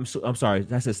 I'm sorry.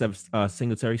 That's a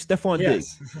Singletary. Stefon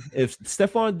Diggs. If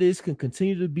Stefon Diggs can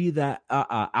continue to be that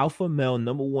alpha male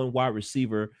number one wide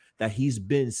receiver that he's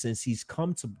been since he's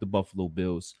come to the Buffalo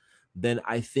Bills, then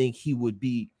I think he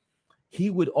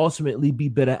would ultimately be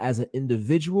better as an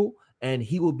individual, and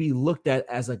he will be looked at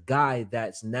as a guy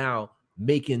that's now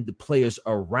making the players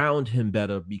around him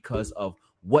better because of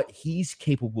what he's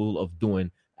capable of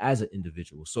doing as an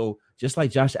individual. So just like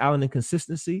Josh Allen and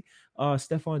consistency,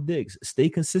 Stefon Diggs, stay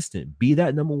consistent, be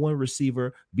that number one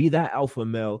receiver, be that alpha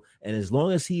male. And as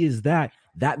long as he is that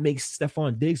makes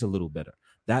Stefon Diggs a little better.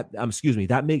 That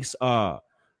makes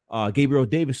Gabriel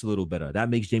Davis a little better. That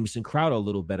makes Jamison Crowder a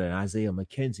little better and Isaiah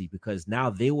McKenzie, because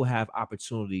now they will have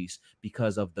opportunities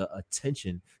because of the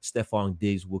attention Stefon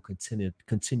Diggs will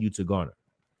continue to garner.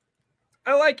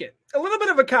 I like it. A little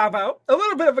bit of a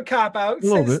cop-out.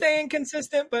 Staying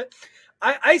consistent, but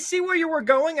I see where you were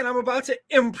going, and I'm about to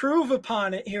improve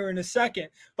upon it here in a second.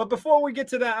 But before we get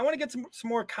to that, I want to get some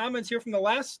more comments here from the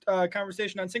last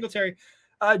conversation on Singletary.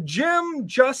 Jim,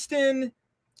 Justin,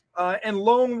 and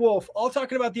Lone Wolf all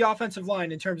talking about the offensive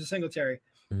line in terms of Singletary.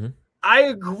 Mm-hmm. I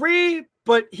agree,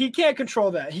 but he can't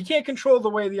control that. He can't control the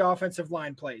way the offensive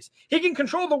line plays. He can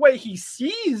control the way he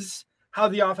sees how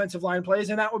the offensive line plays,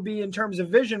 and that would be in terms of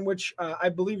vision, which I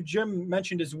believe Jim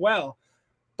mentioned as well.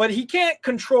 But he can't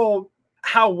control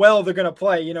how well they're going to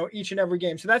play, each and every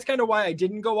game. So that's kind of why I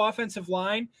didn't go offensive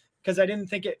line, because I didn't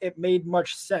think it made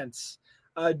much sense.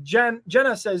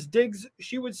 Jenna says Diggs,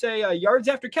 she would say yards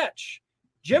after catch.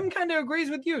 Jim kind of agrees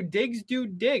with you. Diggs do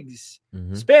Diggs.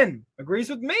 Mm-hmm. Spin agrees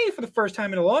with me for the first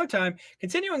time in a long time.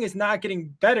 Continuing is not getting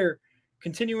better.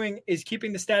 Continuing is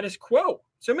keeping the status quo.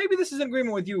 So maybe this is an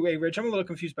agreement with you, Rich. I'm a little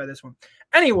confused by this one.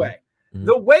 Anyway,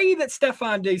 The way that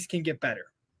Stefon Diggs can get better.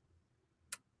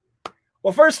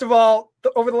 Well, first of all,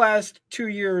 over the last 2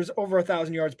 years, over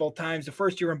 1,000 yards both times. The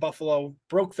first year in Buffalo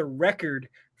broke the record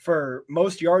for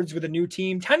most yards with a new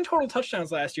team. 10 total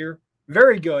touchdowns last year.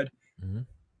 Very good. Mm-hmm.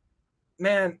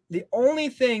 Man, the only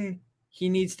thing he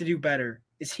needs to do better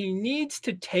is he needs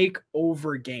to take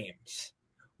over games.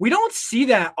 We don't see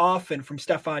that often from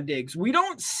Stefon Diggs. We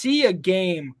don't see a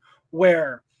game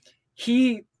where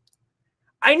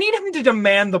I need him to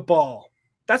demand the ball.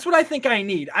 That's what I think I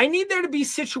need. I need there to be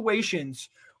situations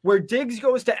where Diggs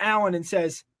goes to Allen and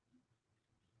says,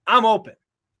 I'm open.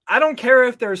 I don't care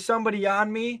if there's somebody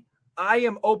on me. I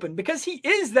am open, because he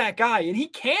is that guy and he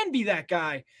can be that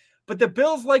guy. But the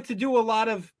Bills like to do a lot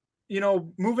of,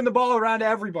 moving the ball around to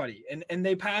everybody, and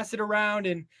they pass it around,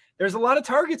 and there's a lot of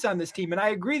targets on this team, and I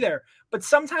agree there. But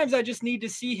sometimes I just need to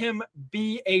see him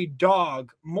be a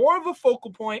dog, more of a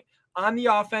focal point on the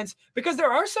offense, because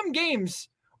there are some games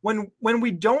when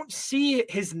we don't see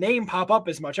his name pop up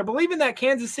as much. I believe in that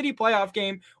Kansas City playoff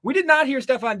game, we did not hear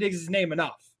Stefon Diggs' name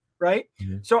enough, right?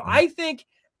 Mm-hmm. So I think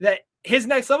that his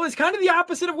next level is kind of the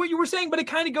opposite of what you were saying, but it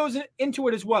kind of goes into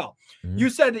it as well. Mm-hmm. You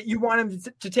said that you want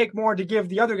him to take more to give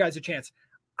the other guys a chance.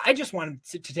 I just want him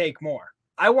to take more.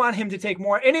 I want him to take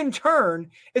more. And in turn,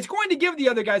 it's going to give the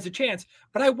other guys a chance,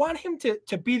 but I want him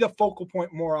to be the focal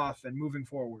point more often moving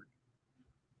forward.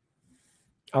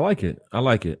 I like it.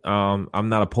 I'm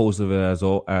not opposed to it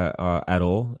at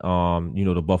all.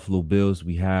 The Buffalo Bills,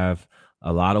 we have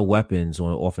a lot of weapons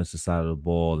on the offensive side of the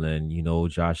ball, and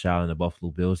Josh Allen, the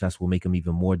Buffalo Bills, that's what make them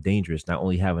even more dangerous. Not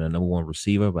only having a number one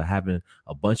receiver, but having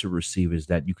a bunch of receivers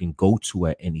that you can go to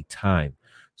at any time.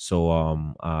 So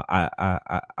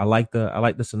I like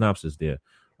the synopsis there.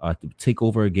 to take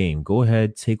over a game. Go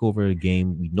ahead, take over a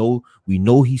game. We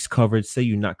know he's covered. Say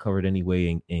you're not covered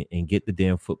anyway, and get the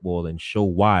damn football and show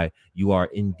why you are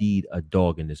indeed a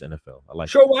dog in this NFL. I like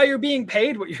show why you're being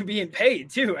paid what you're being paid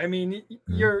too. I mean,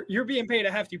 you're being paid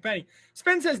a hefty penny.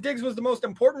 Spence says Diggs was the most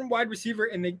important wide receiver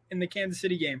in the Kansas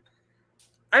City game.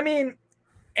 I mean,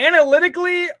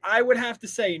 analytically, I would have to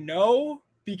say no,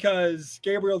 because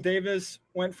Gabriel Davis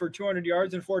went for 200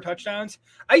 yards and 4 touchdowns.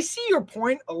 I see your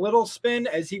point a little, Spin,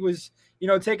 as he was,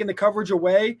 taking the coverage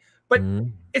away. But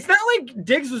it's not like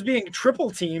Diggs was being triple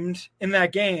teamed in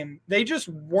that game. They just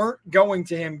weren't going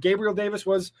to him. Gabriel Davis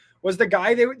was the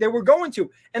guy they were going to.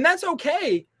 And that's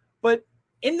okay. But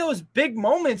in those big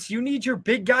moments, you need your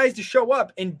big guys to show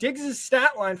up. And Diggs'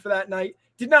 stat line for that night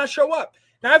did not show up.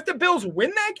 Now, if the Bills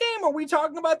win that game, are we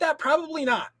talking about that? Probably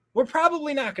not. We're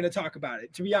probably not going to talk about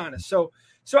it, to be honest. So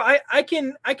I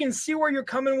can see where you're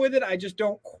coming with it. I just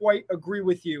don't quite agree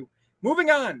with you. Moving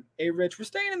on, Rich, we're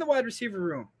staying in the wide receiver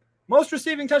room. Most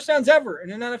receiving touchdowns ever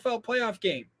in an NFL playoff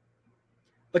game.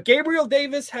 But Gabriel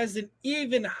Davis has an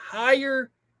even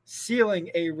higher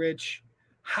ceiling, Rich.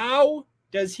 How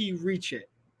does he reach it?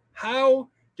 How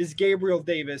does Gabriel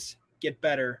Davis get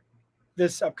better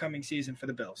this upcoming season for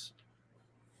the Bills?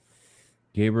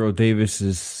 Gabriel Davis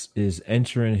is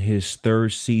entering his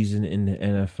 3rd season in the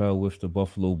NFL with the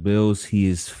Buffalo Bills. He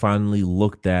is finally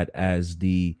looked at as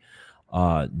the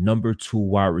number 2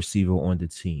 wide receiver on the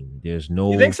team. There's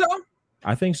no. You think so?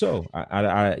 I think so.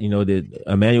 That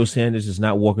Emmanuel Sanders is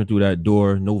not walking through that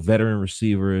door. No veteran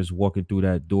receiver is walking through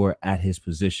that door at his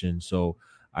position. So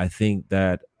I think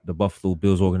that the Buffalo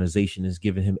Bills organization is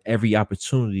giving him every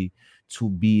opportunity to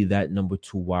be that number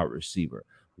 2 wide receiver.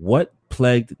 What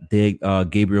plagued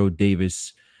Gabriel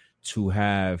Davis to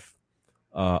have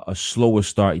a slower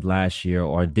start last year,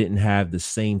 or didn't have the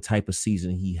same type of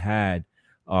season he had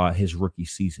his rookie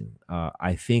season?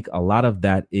 I think a lot of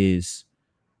that is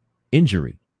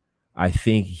injury. I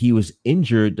think he was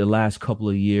injured the last couple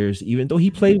of years, even though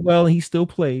he played well and he still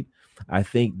played. I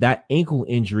think that ankle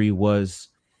injury was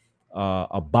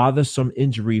a bothersome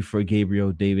injury for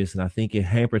Gabriel Davis, and I think it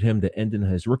hampered him the end of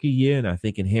his rookie year, and I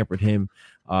think it hampered him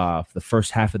for the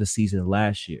first half of the season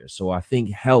last year. So I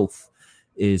think health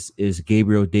is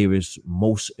Gabriel Davis'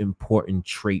 most important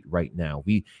trait right now.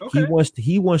 He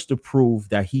wants to prove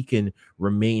that he can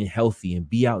remain healthy and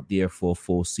be out there for a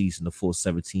full season, a full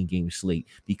 17 game slate,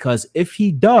 because if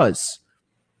he does,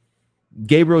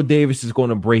 Gabriel Davis is going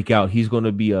to break out. He's going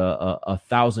to be a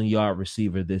 1,000-yard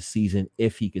receiver this season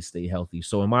if he can stay healthy.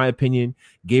 So in my opinion,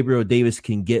 Gabriel Davis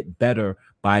can get better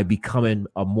by becoming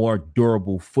a more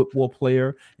durable football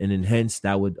player, and then hence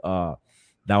that would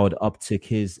uptick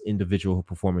his individual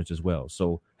performance as well.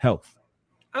 So health.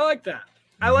 I like that.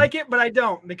 I like it, but I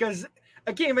don't, because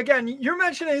again, you're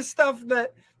mentioning stuff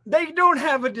that they don't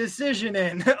have a decision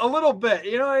in a little bit.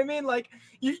 You know what I mean? Like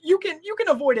you can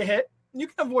avoid a hit. You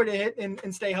can avoid a hit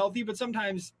and stay healthy, but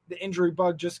sometimes the injury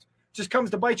bug just comes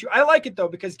to bite you. I like it, though,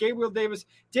 because Gabriel Davis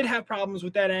did have problems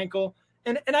with that ankle,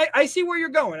 and I see where you're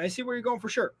going. I see where you're going for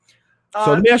sure.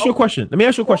 So let me ask you a question.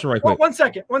 Right quick. One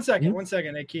second,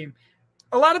 Akeem.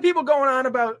 A lot of people going on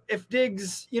about if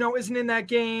Diggs, isn't in that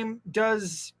game,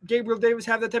 does Gabriel Davis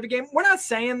have that type of game? We're not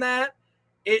saying that.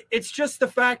 It's just the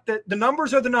fact that the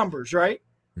numbers are the numbers, right?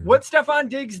 Mm-hmm. What Stefon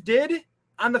Diggs did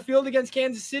on the field against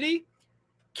Kansas City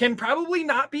can probably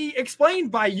not be explained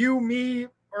by you, me,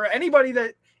 or anybody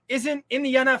that isn't in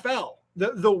the NFL.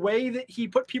 The way that he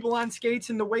put people on skates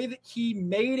and the way that he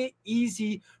made it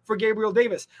easy for Gabriel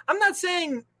Davis. I'm not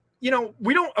saying,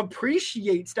 we don't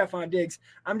appreciate Stefon Diggs.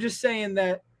 I'm just saying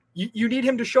that you need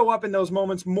him to show up in those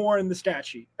moments more in the stat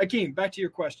sheet. Akeem, back to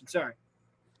your question. Sorry.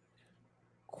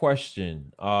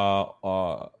 Question.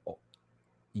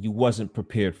 You wasn't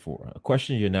prepared for. A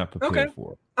question you're not prepared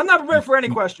for. I'm not prepared for any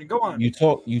question. Go on. You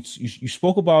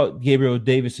spoke about Gabriel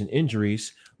Davis and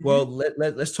injuries. Well,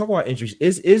 let's talk about injuries.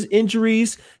 Is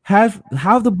injuries have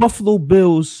the Buffalo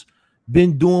Bills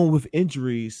been doing with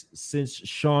injuries since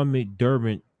Sean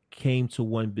McDermott came to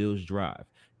One Bills Drive?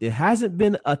 There hasn't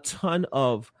been a ton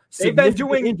of they've been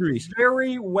doing injuries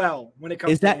very well when it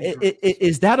comes to injuries.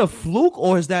 Is that a fluke,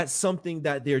 or is that something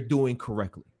that they're doing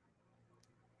correctly?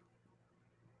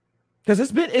 Because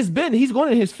it's been he's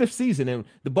going in his 5th season, and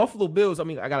the Buffalo Bills, I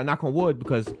got to knock on wood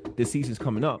because this season's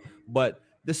coming up, but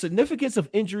the significance of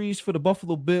injuries for the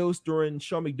Buffalo Bills during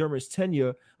Sean McDermott's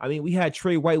tenure, we had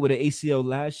Trey White with an ACL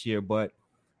last year, but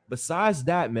besides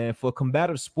that, man, for a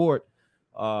combative sport,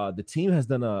 the team has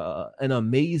done an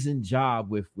amazing job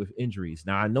with injuries.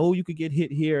 Now, I know you could get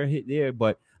hit here, hit there,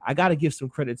 but I got to give some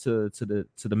credit to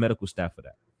the medical staff for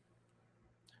that.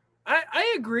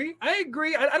 I agree. I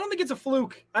don't think it's a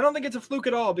fluke. I don't think it's a fluke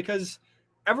at all because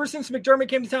ever since McDermott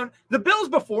came to town, the Bills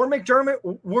before McDermott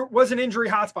was an injury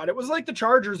hotspot. It was like the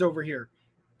Chargers over here.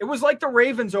 It was like the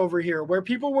Ravens over here where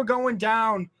people were going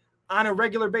down on a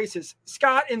regular basis.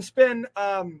 Scott and Spin,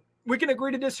 we can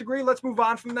agree to disagree. Let's move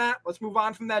on from that. Let's move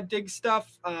on from that Diggs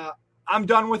stuff. I'm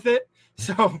done with it.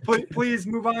 So please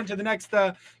move on to the next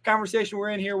conversation we're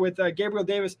in here with Gabriel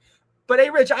Davis. But,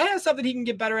 hey, Rich, I have something he can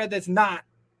get better at that's not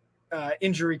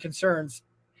injury concerns,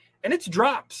 and it's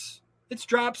drops. It's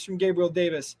drops from Gabriel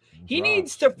Davis. He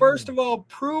needs to, first of all,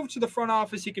 prove to the front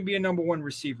office he can be a number one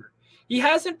receiver. He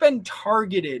hasn't been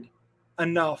targeted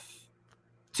enough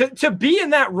to be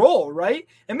in that role, right?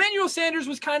 Emmanuel Sanders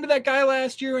was kind of that guy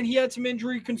last year, and he had some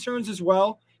injury concerns as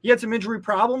well. He had some injury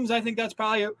problems. I think that's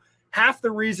probably half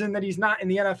the reason that he's not in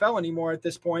the NFL anymore at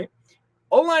this point.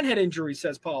 O-line had injuries,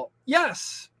 says Paul.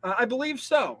 Yes, I believe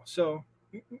so. So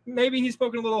maybe he's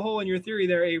poking a little hole in your theory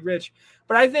there, Rich.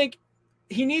 But I think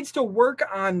he needs to work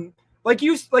on, like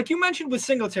you mentioned with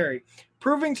Singletary,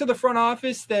 proving to the front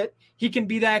office that he can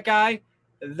be that guy.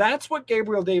 That's what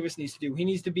Gabriel Davis needs to do. He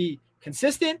needs to be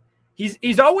consistent.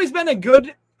 He's always been a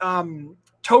good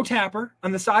toe tapper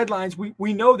on the sidelines.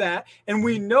 We know that, and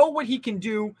we know what he can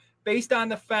do based on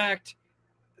the fact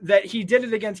that he did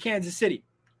it against Kansas City.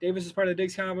 Davis is part of the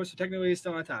Diggs combo, so technically he's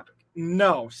still on topic.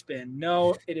 No, Spin.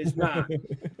 No, it is not.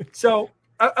 So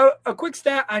a quick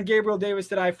stat on Gabriel Davis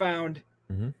that I found,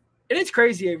 and it's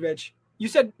crazy, Rich. You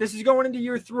said this is going into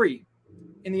year 3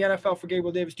 in the NFL for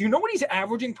Gabriel Davis. Do you know what he's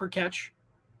averaging per catch?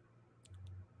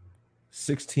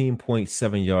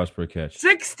 16.7 yards per catch.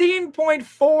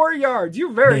 16.4 yards.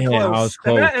 You're very close. I was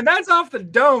close. And that's off the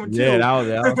dome, too. Yeah,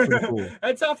 that was pretty cool.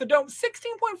 That's off the dome.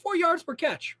 16.4 yards per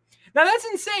catch. Now, that's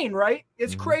insane, right?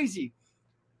 It's crazy.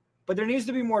 But there needs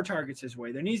to be more targets his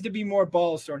way. There needs to be more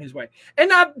balls thrown his way. And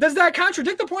now, does that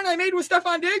contradict the point I made with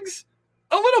Stefon Diggs?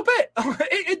 A little bit.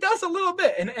 It does a little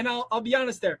bit. And I'll be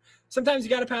honest there. Sometimes you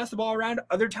got to pass the ball around.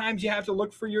 Other times you have to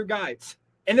look for your guys.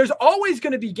 And there's always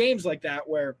going to be games like that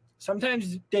where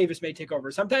sometimes Davis may take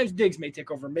over. Sometimes Diggs may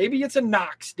take over. Maybe it's a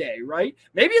Knox day, right?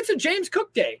 Maybe it's a James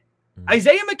Cook day.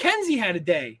 Isaiah McKenzie had a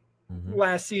day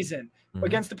last season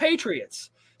against the Patriots.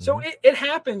 So it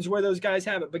happens where those guys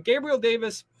have it. But Gabriel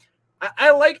Davis, I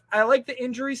like the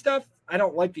injury stuff. I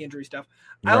don't like the injury stuff.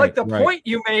 I like the point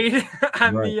you made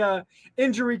on the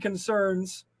injury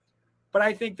concerns. But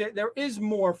I think that there is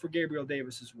more for Gabriel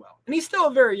Davis as well. And he's still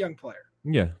a very young player.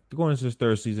 Yeah, going into his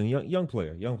third season, young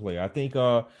player. I think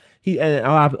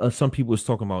some people was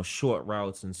talking about short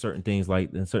routes and certain things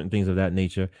of that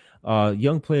nature.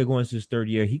 Young player going into his third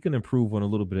year, he can improve on a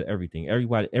little bit of everything.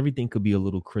 Everything could be a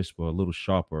little crisper, a little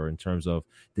sharper in terms of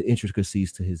the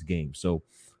intricacies to his game. So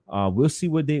we'll see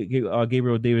what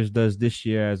Gabriel Davis does this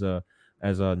year as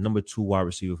a number 2 wide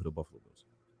receiver for the Buffalo Bills.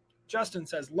 Justin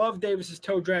says, love Davis's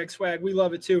toe drag swag. We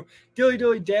love it too.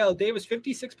 Dilly Dale, Davis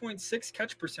 56.6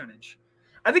 catch percentage.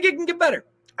 I think it can get better.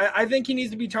 I think he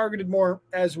needs to be targeted more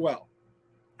as well.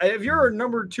 If you're a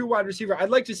number 2 wide receiver,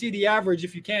 I'd like to see the average,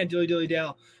 if you can, Dilly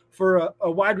Dale, for a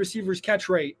wide receiver's catch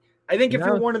rate. I think if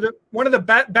you're one of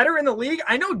the better in the league,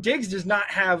 I know Diggs does not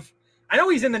have. I know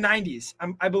he's in the 90s.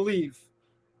 I believe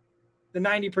the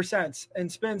 90%.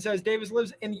 And Spin says Davis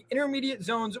lives in the intermediate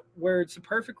zones where it's the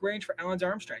perfect range for Allen's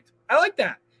arm strength. I like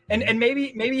that. And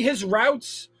maybe his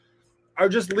routes are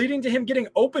just leading to him getting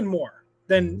open more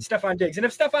than Stefon Diggs. And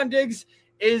if Stefon Diggs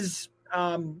is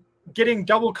getting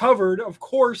double covered, of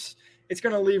course, it's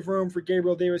going to leave room for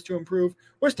Gabriel Davis to improve.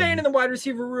 We're staying in the wide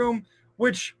receiver room,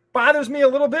 which bothers me a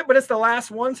little bit, but it's the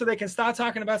last one, so they can stop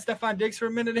talking about Stefon Diggs for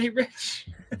a minute, hey, Rich?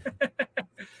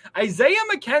 Isaiah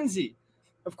McKenzie,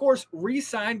 of course,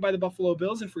 re-signed by the Buffalo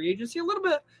Bills in free agency. A little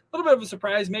bit of a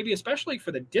surprise, maybe especially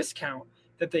for the discount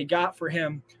that they got for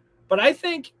him. But I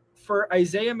think for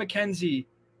Isaiah McKenzie,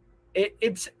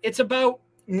 it's about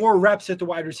more reps at the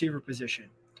wide receiver position.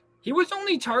 He was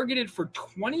only targeted for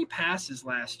 20 passes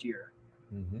last year.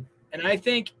 And I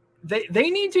think they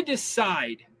need to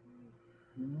decide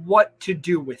what to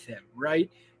do with him, right?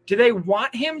 Do they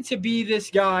want him to be this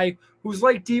guy who's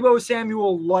like Deebo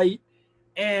Samuel light,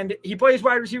 and he plays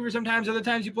wide receiver sometimes, other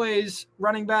times he plays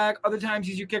running back, other times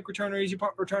he's your kick returner, he's your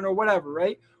punt returner, whatever,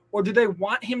 right? Or do they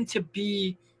want him to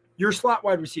be your slot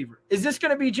wide receiver? Is this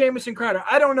going to be Jamison Crowder?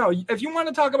 I don't know. If you want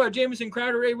to talk about Jamison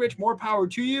Crowder, hey, Rich, more power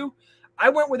to you. I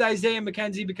went with Isaiah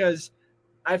McKenzie because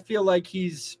I feel like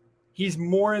he's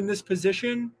more in this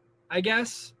position, I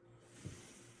guess.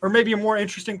 Or maybe a more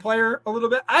interesting player a little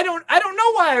bit. I don't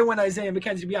know why I went Isaiah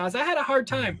McKenzie, to be honest. I had a hard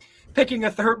time picking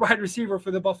a third wide receiver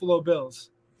for the Buffalo Bills.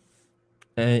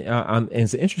 And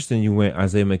it's interesting you went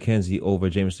Isaiah McKenzie over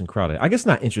Jamison Crowder. I guess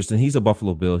not interesting. He's a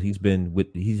Buffalo Bill. He's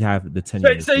have the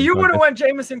tenure. So you would have went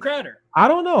Jamison Crowder. I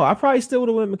don't know. I probably still would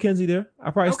have went McKenzie there.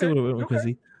 I probably still would have went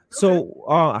McKenzie. So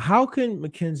how can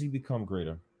McKenzie become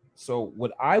greater? So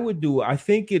what I would do, I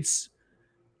think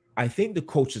the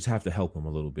coaches have to help him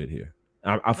a little bit here.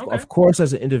 Of course,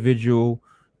 as an individual,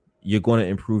 you're going to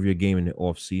improve your game in the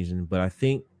off season, but I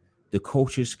think the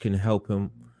coaches can help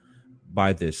him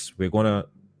by this. We're going to,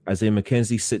 Isaiah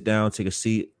McKenzie, sit down, take a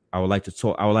seat. I would like to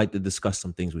talk. I would like to discuss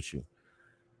some things with you.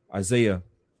 Isaiah,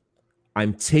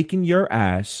 I'm taking your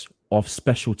ass off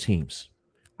special teams.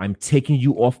 I'm taking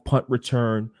you off punt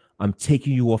return. I'm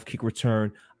taking you off kick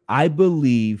return. I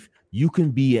believe you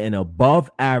can be an above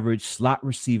average slot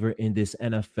receiver in this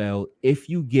NFL if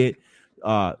you get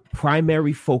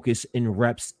primary focus and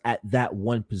reps at that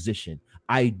one position.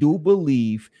 I do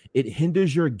believe it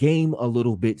hinders your game a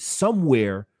little bit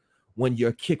somewhere when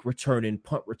you're kick returning,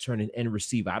 punt returning, and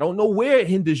receiver. I don't know where it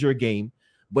hinders your game,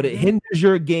 but it hinders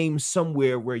your game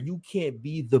somewhere where you can't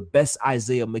be the best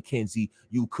Isaiah McKenzie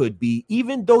you could be,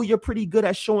 even though you're pretty good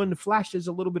at showing the flashes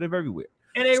a little bit of everywhere.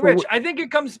 And hey, Rich, I think it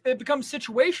becomes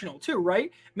situational too, right?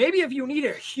 Maybe if you need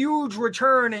a huge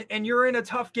return and you're in a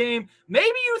tough game,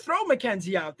 maybe you throw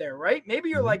McKenzie out there, right? Maybe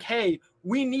you're like, hey,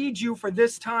 we need you for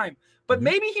this time. But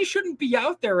maybe he shouldn't be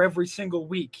out there every single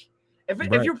week.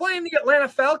 If you're playing the Atlanta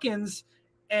Falcons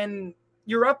and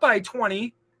you're up by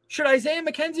 20, should Isaiah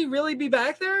McKenzie really be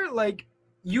back there? Like,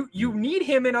 you need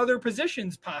him in other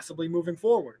positions possibly moving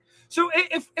forward. So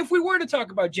if we were to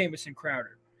talk about Jamison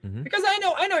Crowder, because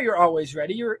I know you're always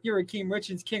ready. You're Akeem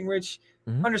Richards, King Rich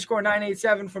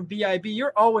 _987 from BIB.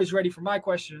 You're always ready for my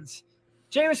questions.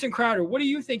 Jamison Crowder, what do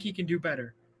you think he can do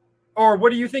better? Or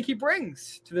what do you think he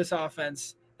brings to this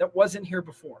offense that wasn't here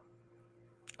before?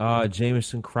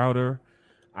 Jamison Crowder.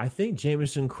 I think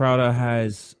Jamison Crowder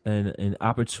has an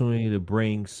opportunity to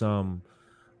bring some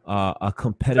a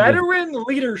competitive veteran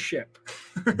leadership.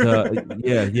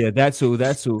 That's who.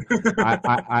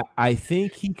 I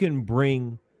think he can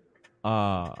bring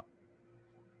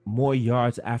more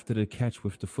yards after the catch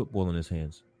with the football in his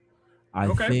hands. I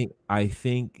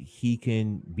think he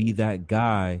can be that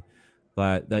guy.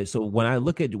 But so when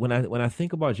I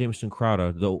think about Jamison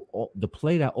Crowder, the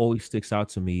play that always sticks out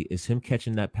to me is him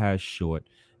catching that pass short,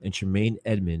 and Tremaine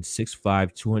Edmonds,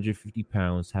 6'5", 250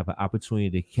 pounds, have an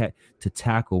opportunity to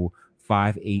tackle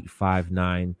 5'8",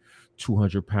 5'9",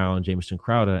 200-pound Jamison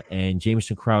Crowder, and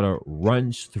Jamison Crowder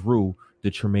runs through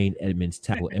the Tremaine Edmonds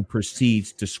tackle and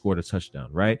proceeds to score the touchdown.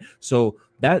 Right, so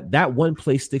that one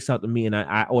play sticks out to me, and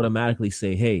I automatically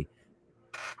say, hey,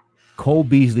 Cole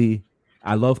Beasley.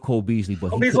 I love Cole Beasley,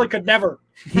 but Cole Beasley could never.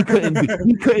 He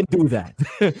couldn't do that.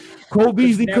 Cole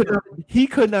Beasley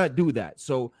could not do that.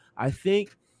 So I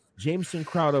think Jamison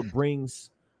Crowder brings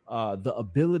the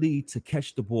ability to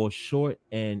catch the ball short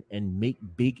and make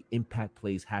big impact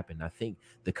plays happen. I think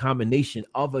the combination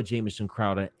of a Jamison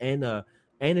Crowder and a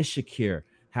Shakir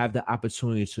have the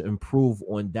opportunity to improve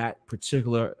on that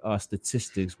particular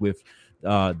statistics with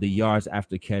the yards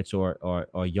after catch or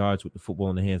yards with the football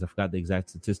in the hands. I forgot the exact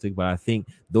statistic, but I think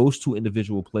those two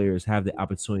individual players have the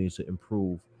opportunity to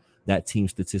improve that team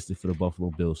statistic for the Buffalo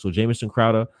Bills. So Jamison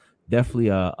Crowder, definitely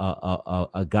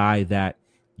a guy that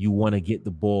you want to get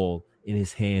the ball in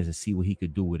his hands and see what he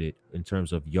could do with it in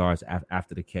terms of yards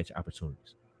after the catch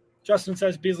opportunities. Justin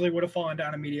says Beasley would have fallen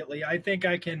down immediately. I think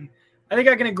I can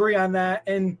agree on that.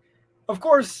 And of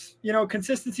course,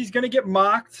 consistency is going to get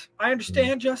mocked. I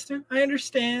understand, Justin. I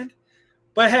understand.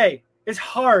 But hey, it's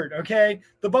hard, okay?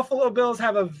 The Buffalo Bills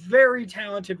have a very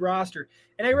talented roster.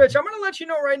 And hey, Rich, I'm going to let you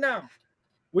know right now,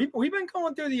 we've been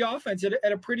going through the offense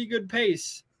at a pretty good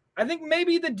pace. I think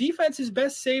maybe the defense is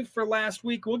best saved for last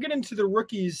week. We'll get into the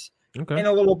rookies in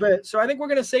a little bit. So I think we're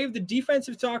going to save the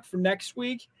defensive talk for next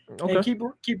week and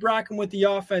keep rocking with the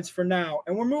offense for now.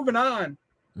 And we're moving on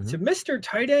to Mr.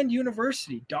 Tight End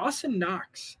University, Dawson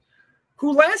Knox,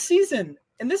 who last season,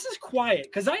 and this is quiet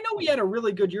because I know he had a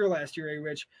really good year last year,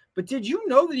 Rich, but did you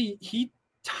know that he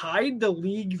tied the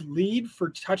league lead for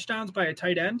touchdowns by a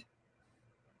tight end?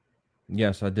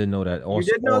 Yes, I did know that. Also,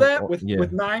 you did know that with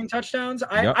 9 touchdowns?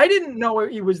 I didn't know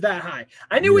he was that high.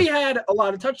 I knew he had a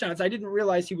lot of touchdowns. I didn't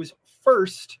realize he was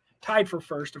tied for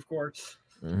first, of course.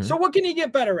 So what can he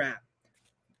get better at?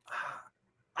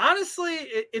 Honestly,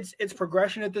 it's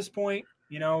progression at this point.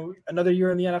 Another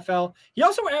year in the NFL. He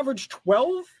also averaged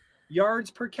 12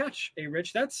 yards per catch,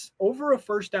 Rich. That's over a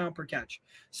first down per catch.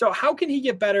 So how can he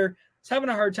get better? He's having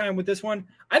a hard time with this one.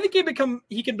 I think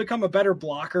he can become a better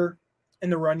blocker in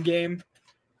the run game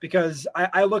because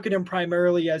I look at him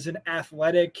primarily as an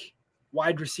athletic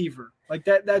wide receiver. Like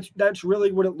that's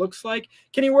really what it looks like.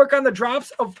 Can he work on the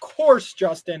drops? Of course,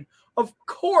 Justin. Of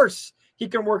course he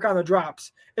can work on the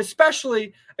drops,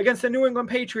 especially against the New England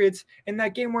Patriots in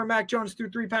that game where Mac Jones threw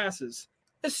 3 passes.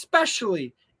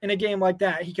 Especially in a game like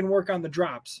that, he can work on the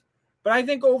drops. But I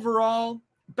think overall,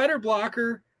 better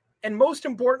blocker, and most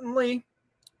importantly,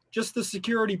 just the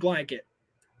security blanket.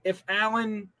 If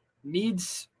Allen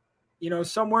needs,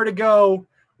 somewhere to go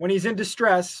when he's in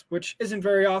distress, which isn't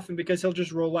very often because he'll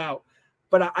just roll out.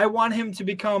 But I want him to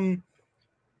become,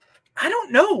 I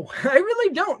don't know. I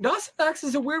really don't. Dawson Knox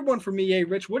is a weird one for me,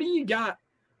 Rich. What do you got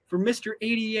for Mr.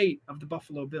 88 of the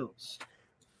Buffalo Bills?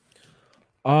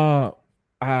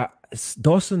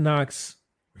 Dawson Knox.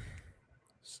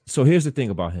 So here's the thing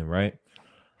about him, right?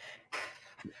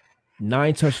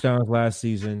 9 touchdowns last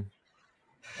season.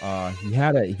 He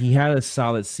had a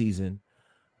solid season,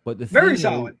 but the very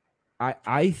solid.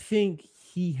 I think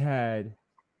he had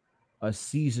a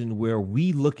season where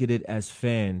we look at it as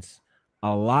fans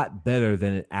a lot better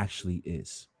than it actually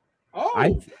is.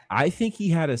 Oh, I think he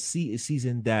had a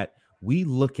season that we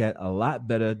look at a lot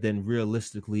better than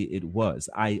realistically it was.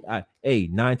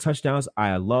 9 touchdowns.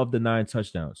 I love the 9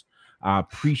 touchdowns. I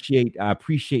appreciate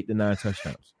the 9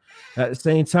 touchdowns. At the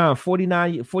same time,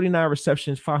 49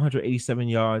 receptions, 587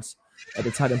 yards at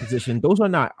the tight end position. Those are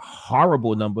not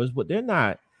horrible numbers, but they're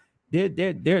not.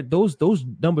 Those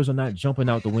numbers are not jumping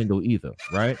out the window either,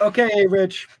 right? Okay,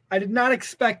 Rich. I did not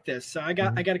expect this, so I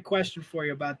got a question for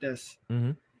you about this.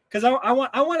 Because I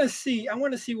want to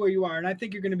see where you are, and I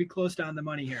think you're going to be close to on the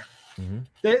money here.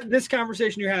 This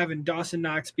conversation you're having, Dawson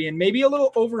Knox being maybe a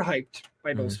little overhyped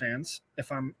by Bills fans,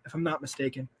 if I'm not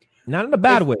mistaken. Not in a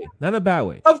bad way. Not in a bad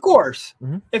way. Of course.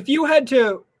 If you had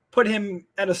to put him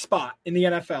at a spot in the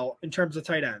NFL in terms of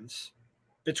tight ends,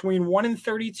 between 1 and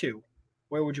 32,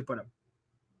 where would you put him?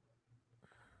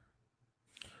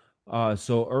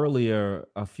 So earlier,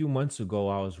 a few months ago,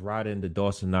 I was riding the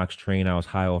Dawson Knox train. I was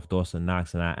high off Dawson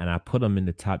Knox, and I put him in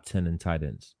the top 10 in tight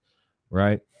ends,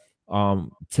 right?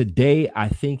 Today, I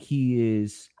think he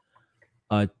is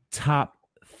a top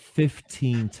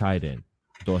 15 tight end.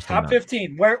 Dawson top Knox.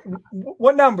 15.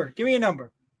 What number? Give me a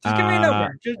number. Just give me a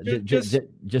number.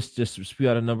 Just spew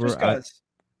out a number. Just cause.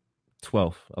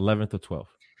 12, 11th or 12th.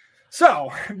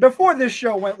 So before this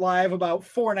show went live about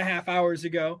 4.5 hours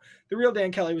ago, the real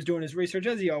Dan Kelly was doing his research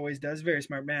as he always does. Very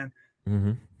smart man.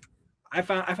 I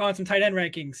found some tight end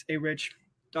rankings. Rich,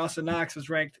 Dawson Knox was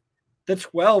ranked the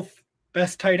 12th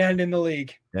best tight end in the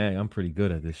league. Dang, I'm pretty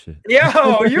good at this shit.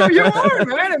 Yeah, you are,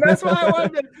 man, and that's why I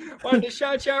wanted to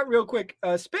shout you out real quick.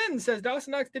 Spin says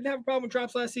Dawson Knox didn't have a problem with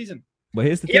drops last season. But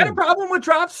here's the thing. He had a problem with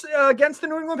drops against the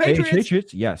New England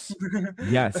Patriots. Yes.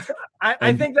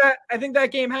 I think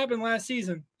that game happened last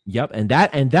season. Yep, and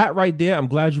that right there, I'm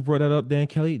glad you brought that up, Dan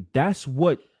Kelly. That's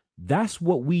what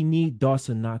we need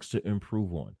Dawson Knox to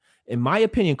improve on. In my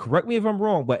opinion, correct me if I'm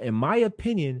wrong, but in my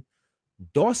opinion,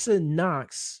 Dawson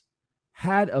Knox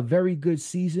had a very good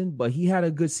season, but he had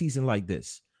a good season like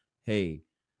this. Hey,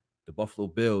 the Buffalo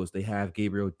Bills, they have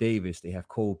Gabriel Davis, they have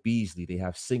Cole Beasley, they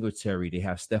have Singletary, they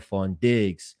have Stephon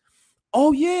Diggs.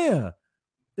 Oh yeah,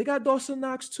 they got Dawson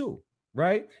Knox too,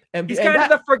 right? And he's kind of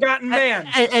the forgotten man.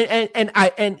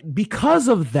 And because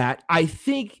of that, I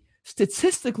think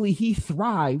statistically he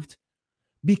thrived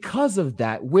because of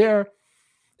that. Where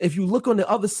if you look on the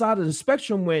other side of the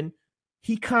spectrum, when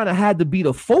he kind of had to be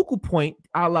the focal point,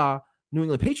 a la New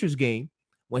England Patriots game,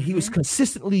 when he was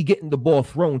consistently getting the ball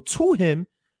thrown to him,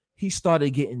 he started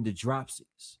getting the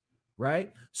dropsies,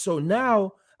 right? So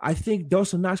now I think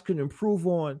Dawson Knox can improve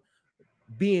on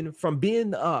being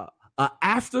an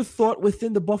afterthought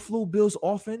within the Buffalo Bills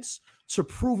offense to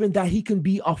proving that he can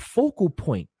be a focal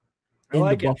point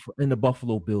in the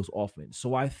Buffalo Bills offense.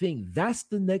 So I think that's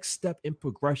the next step in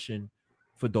progression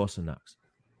for Dawson Knox.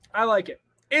 I like it.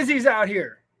 Izzy's out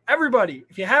here. Everybody,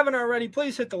 if you haven't already,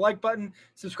 please hit the like button.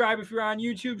 Subscribe if you're on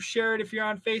YouTube. Share it if you're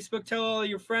on Facebook. Tell all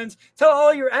your friends. Tell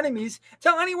all your enemies.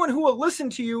 Tell anyone who will listen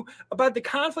to you about the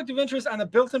conflict of interest on the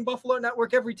Built-in Buffalo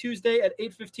Network every Tuesday at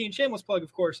 8:15. Shameless plug,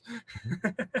 of course.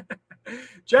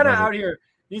 Jenna out here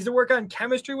needs to work on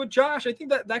chemistry with Josh. I think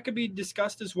that could be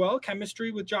discussed as well.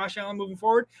 Chemistry with Josh Allen moving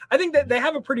forward. I think that they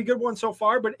have a pretty good one so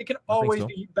far, but it can always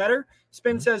be better.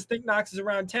 Spin says think Knox is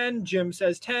around 10. Jim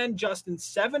says 10. Justin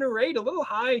 7 or 8. A little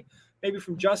high maybe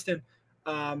from Justin.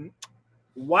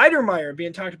 Weidermeyer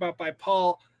being talked about by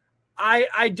Paul.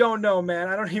 I don't know, man.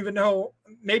 I don't even know.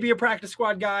 Maybe a practice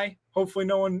squad guy. Hopefully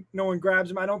no one grabs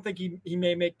him. I don't think he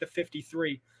may make the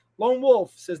 53. Lone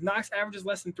Wolf says Knox averages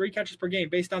less than 3 catches per game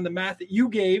based on the math that you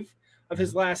gave of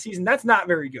his last season. That's not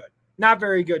very good. Not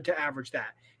very good to average that.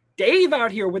 Dave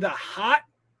out here with a hot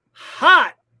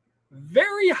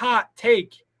very hot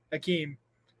take, Akeem.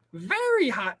 Very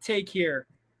hot take here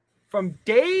from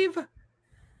Dave.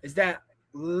 Is that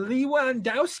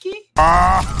Lewandowski?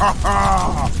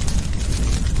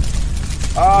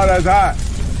 Oh, that's hot.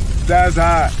 That's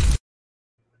hot.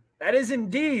 That is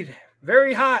indeed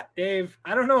very hot, Dave.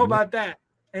 I don't know about that.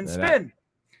 And Spin,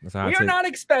 we are not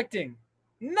expecting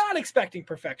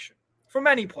perfection from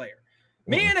any player.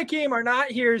 Me and Akeem are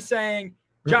not here saying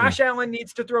Josh Allen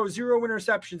needs to throw 0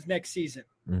 interceptions next season.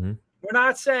 We're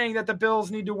not saying that the Bills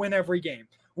need to win every game.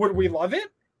 Would we love it?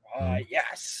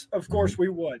 Yes, of course we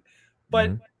would.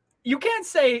 But you can't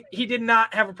say he did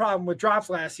not have a problem with drops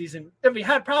last season if he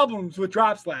had problems with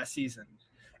drops last season.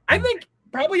 I think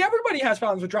probably everybody has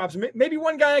problems with drops. Maybe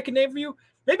one guy I can name for you,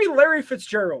 maybe Larry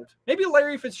Fitzgerald. Maybe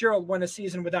Larry Fitzgerald won a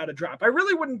season without a drop. I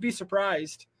really wouldn't be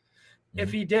surprised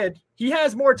if he did. He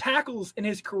has more tackles in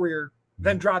his career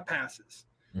than drop passes.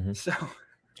 So,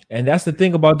 and that's the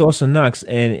thing about Dawson Knox,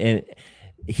 and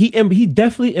he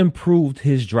definitely improved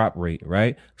his drop rate,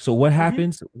 right? So what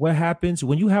happens? What happens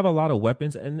when you have a lot of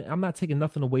weapons? And I'm not taking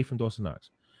nothing away from Dawson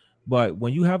Knox, but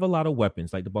when you have a lot of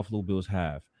weapons like the Buffalo Bills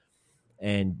have,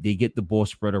 and they get the ball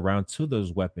spread around to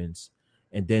those weapons,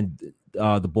 and then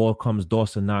the ball comes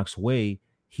Dawson Knox's way,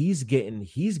 he's getting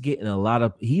a lot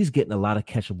of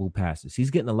catchable passes. He's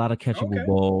getting a lot of catchable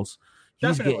balls.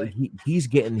 He's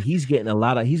getting a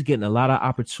lot of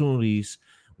opportunities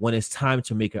when it's time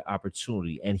to make an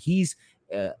opportunity. And he's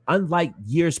unlike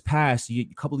years past, a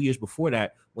couple of years before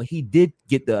that, when he did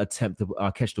get the attempt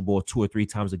to catch the ball 2 or 3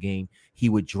 times a game, he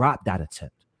would drop that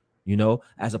attempt.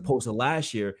 As opposed to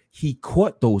last year, he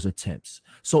caught those attempts.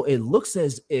 So it looks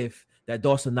as if that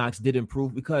Dawson Knox did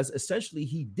improve, because essentially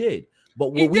he did.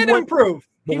 But he did improve.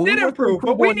 He did improve,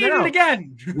 but we need it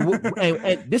again.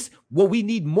 and this, what we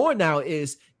need more now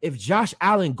is if Josh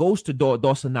Allen goes to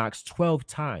Dawson Knox 12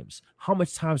 times, how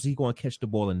much times is he going to catch the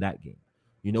ball in that game?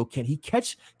 Can he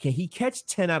catch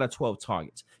 10 out of 12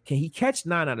 targets? Can he catch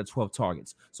 9 out of 12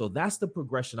 targets? So that's the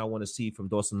progression I want to see from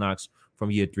Dawson Knox from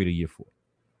year 3 to year 4.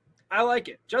 I like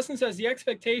it. Justin says the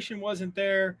expectation wasn't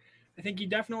there. I think he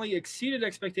definitely exceeded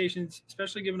expectations,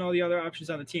 especially given all the other options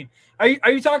on the team. Are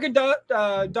you talking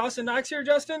Dawson Knox here,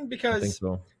 Justin? Because I think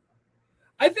so.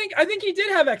 I think he did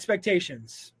have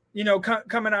expectations.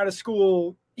 Coming out of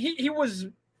school, he was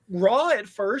raw at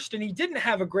first, and he didn't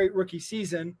have a great rookie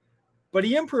season, but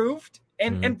he improved.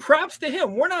 And props to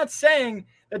him. We're not saying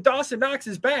that Dawson Knox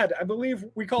is bad. I believe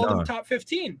we called him top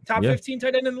 15 tight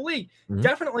end in the league.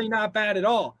 Definitely not bad at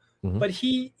all. But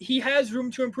he has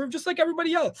room to improve, just like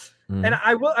everybody else. And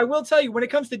I will tell you, when it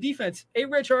comes to defense,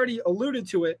 Rich already alluded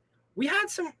to it. We had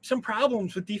some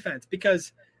problems with defense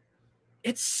because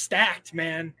it's stacked,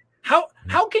 man. How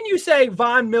can you say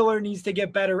Von Miller needs to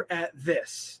get better at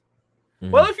this?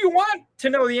 Well, if you want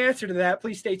to know the answer to that,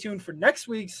 please stay tuned for next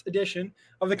week's edition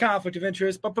of the Conflict of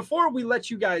Interest. But before we let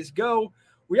you guys go,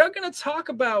 we are going to talk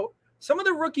about some of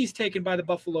the rookies taken by the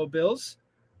Buffalo Bills,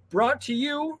 brought to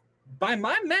you by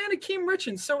my man, Akeem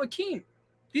Richens. So, Akeem,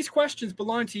 these questions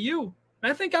belong to you.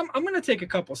 And I think I'm going to take a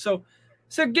couple. So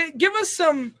give us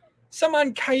some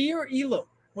on Kaiir Elam.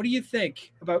 What do you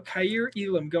think about Kaiir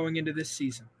Elam going into this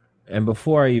season? And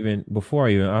before I even,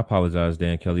 I apologize,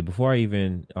 Dan Kelly. Before I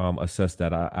even assess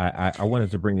that, I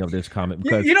wanted to bring up this comment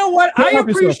because you know what? I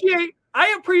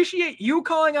appreciate you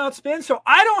calling out Spin, so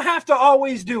I don't have to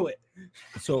always do it.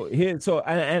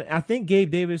 And I think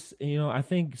Gabe Davis, I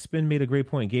think Spin made a great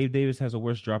point. Gabe Davis has a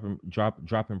worse dropping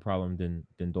problem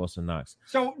than Dawson Knox.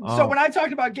 So when I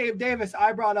talked about Gabe Davis,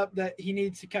 I brought up that he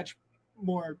needs to catch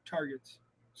more targets.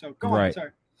 So go on,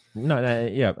 sorry. No,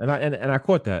 and I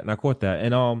caught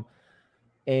that,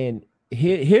 and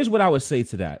here's what I would say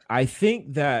to that. I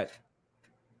think that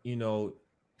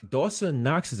Dawson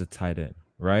Knox is a tight end,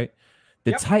 right?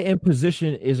 The tight end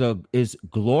position is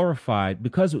glorified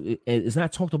because it's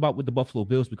not talked about with the Buffalo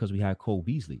Bills because we had Cole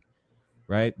Beasley,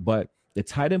 right? But the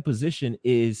tight end position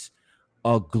is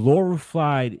a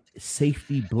glorified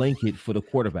safety blanket for the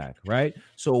quarterback, right?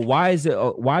 So why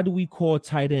do we call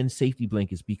tight end safety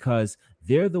blankets? Because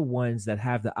they're the ones that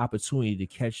have the opportunity to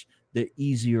catch the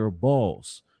easier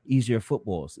balls, easier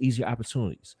footballs, easier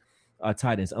opportunities.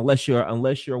 Tight ends, unless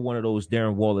you're one of those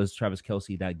Darren Waller's, Travis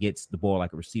Kelce that gets the ball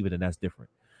like a receiver, then that's different,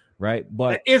 right?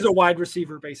 But that is a wide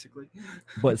receiver, basically.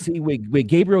 But see, with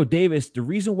Gabriel Davis, the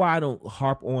reason why I don't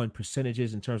harp on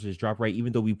percentages in terms of his drop rate,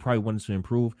 even though we probably wanted to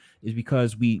improve, is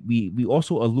because we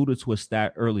also alluded to a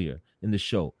stat earlier in the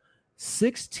show: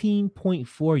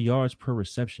 16.4 yards per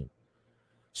reception.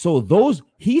 So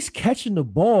he's catching the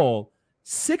ball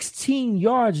 16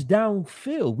 yards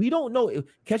downfield. We don't know if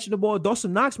catching the ball.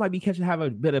 Dawson Knox might be have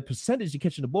a better percentage of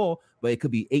catching the ball, but it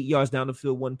could be 8 yards down the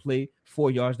field one play,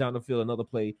 4 yards down the field another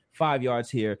play, 5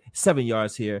 yards here, 7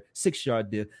 yards here, 6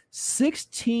 yard there.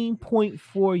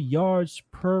 16.4 yards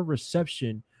per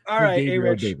reception. All right,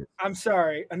 A-Rich, I'm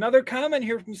sorry. Another comment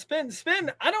here from Spin.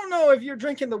 Spin, I don't know if you're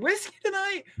drinking the whiskey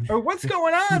tonight or what's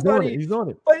going on, buddy. He's on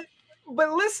it.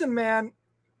 But listen, man,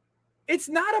 it's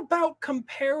not about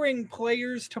comparing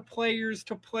players to players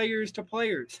to players to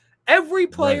players. Every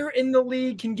player in the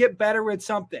league can get better at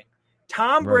something.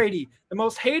 Tom Brady, the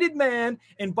most hated man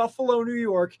in Buffalo, New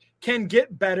York, can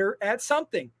get better at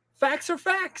something. Facts are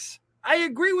facts. I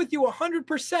agree with you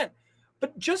 100%.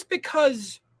 But just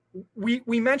because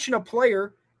we mention a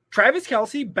player, Travis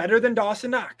Kelce, better than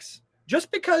Dawson Knox,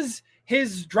 just because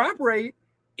his drop rate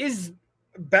is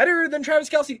better than Travis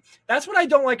Kelce, that's what I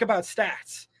don't like about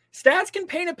stats. Stats can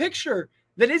paint a picture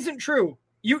that isn't true.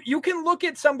 You can look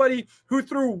at somebody who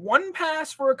threw one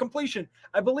pass for a completion.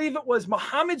 I believe it was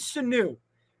Mohamed Sanu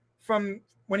from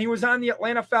when he was on the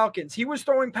Atlanta Falcons. He was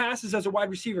throwing passes as a wide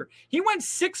receiver. He went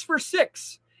 6 for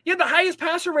 6. He had the highest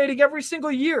passer rating every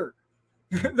single year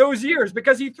those years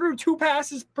because he threw 2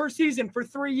 passes per season for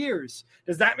 3 years.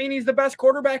 Does that mean he's the best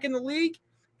quarterback in the league?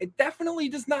 It definitely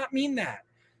does not mean that.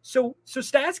 So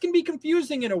stats can be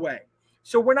confusing in a way.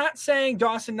 So we're not saying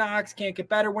Dawson Knox can't get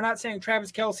better. We're not saying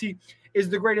Travis Kelce is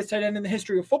the greatest tight end in the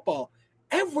history of football.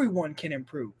 Everyone can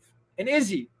improve. And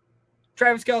Izzy,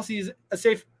 Travis Kelce is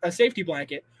a safety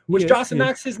blanket, which Dawson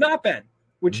Knox has not been,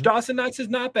 Dawson Knox has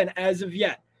not been as of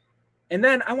yet. And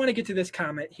then I want to get to this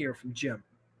comment here from Jim.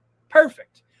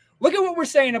 Perfect. Look at what we're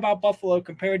saying about Buffalo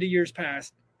compared to years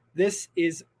past. This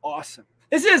is awesome.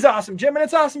 This is awesome, Jim, and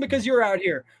it's awesome because you're out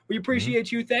here. We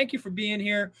appreciate you. Thank you for being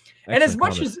here. And as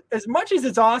much as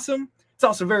it's awesome, it's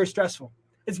also very stressful.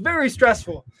 It's very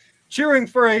stressful cheering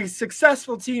for a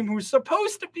successful team who's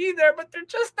supposed to be there, but they're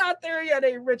just not there yet,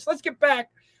 Rich. Let's get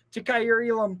back to Kaiir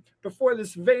Elam before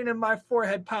this vein in my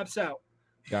forehead pops out.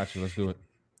 Gotcha. Let's do it.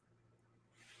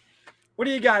 What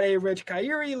do you got, Rich?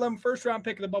 Kaiir Elam, first-round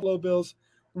pick of the Buffalo Bills.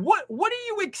 What do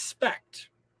you expect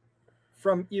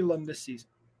from Elam this season?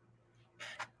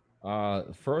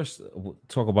 First, we'll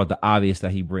talk about the obvious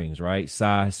that he brings, right?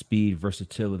 Size, speed,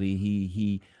 versatility.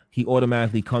 He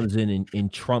automatically comes in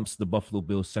and trumps the Buffalo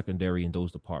Bills secondary in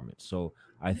those departments. So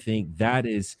I think that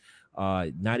is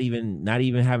not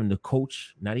even having to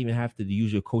coach, not even have to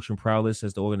use your coaching prowess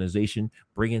as the organization,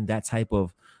 bringing them type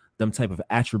of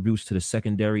attributes to the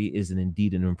secondary is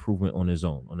indeed an improvement on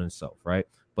itself, right?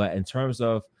 But in terms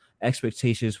of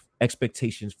expectations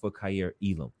for Kaiir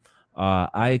Elam,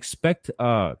 I expect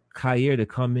Kaiir to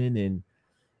come in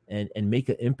and make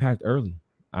an impact early.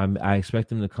 I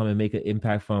expect him to come and make an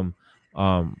impact from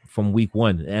week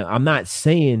one. And I'm not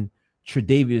saying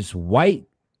Tre'Davious White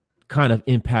kind of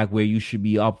impact where you should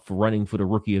be up for running for the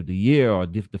rookie of the year or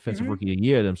defensive rookie of the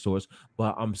year, them sorts.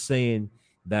 But I'm saying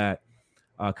that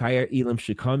Kaiir Elam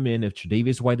should come in. If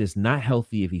Tre'Davious White is not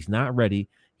healthy, if he's not ready,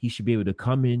 he should be able to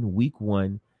come in week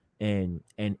one and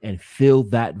fill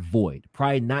that void.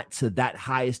 Probably not to that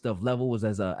highest of levels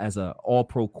as a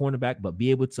all-pro cornerback, but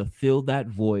be able to fill that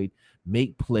void,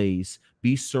 make plays,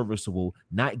 be serviceable,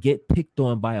 not get picked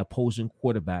on by opposing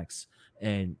quarterbacks,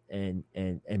 and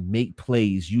make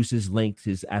plays, use his length,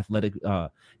 his athletic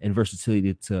and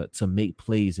versatility to make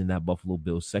plays in that Buffalo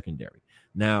Bills secondary.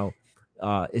 Now,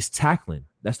 it's tackling.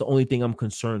 That's the only thing I'm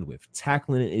concerned with.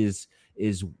 Tackling is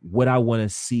what I want to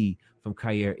see from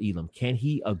Kaiir Elam. Can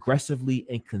he aggressively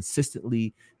and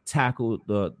consistently tackle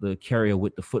the carrier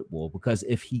with the football? Because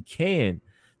if he can,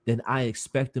 then I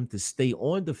expect him to stay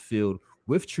on the field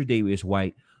with Tre'Davious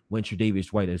White when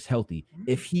Tre'Davious White is healthy.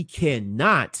 If he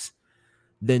cannot,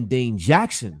 then Dane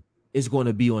Jackson is going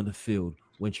to be on the field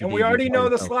when Tre'Davious White. And we already know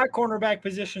the slot cornerback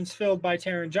position's filled by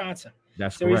Taron Johnson.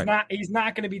 That's so correct. He's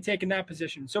not going to be taking that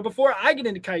position. So before I get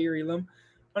into Kaiir Elam,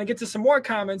 I want to get to some more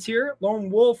comments here.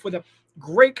 Lone Wolf with a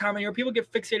great comment here. People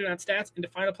get fixated on stats and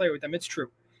define a player with them. It's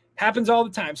true. Happens all the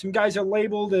time. Some guys are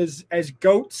labeled as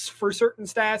goats for certain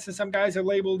stats, and some guys are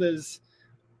labeled as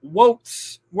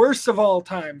woats, worst of all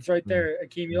times. Right there,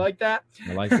 Akeem. You like that?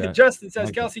 I like that. Justin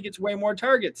says Kelce gets way more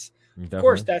targets. Definitely. Of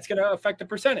course, that's going to affect the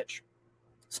percentage.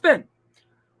 Spin.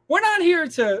 We're not here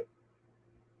to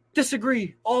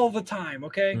disagree all the time,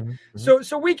 okay?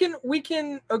 So we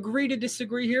can agree to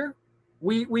disagree here.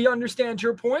 We understand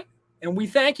your point, and we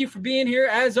thank you for being here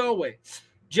as always.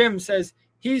 Jim says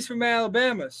he's from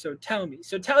Alabama, so tell me.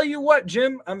 So tell you what,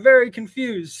 Jim, I'm very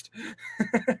confused.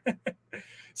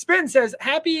 Spin says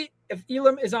happy if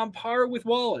Elam is on par with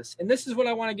Wallace, and this is what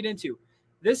I want to get into.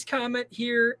 This comment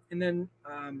here, and then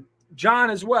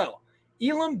John as well.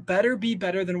 Elam better be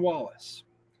better than Wallace.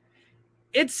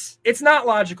 It's not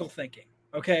logical thinking,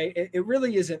 okay? It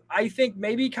really isn't. I think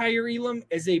maybe Kaiir Elam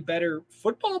is a better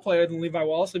football player than Levi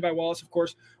Wallace. Levi Wallace, of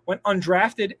course, went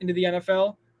undrafted into the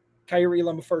NFL. Kaiir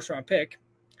Elam, a first-round pick.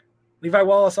 Levi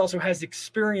Wallace also has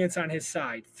experience on his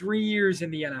side, 3 years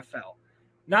in the NFL.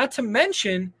 Not to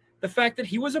mention the fact that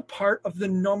he was a part of the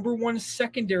number one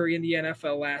secondary in the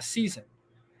NFL last season.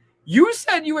 You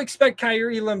said you expect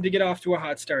Kaiir Elam to get off to a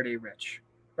hot start, Rich,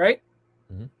 right?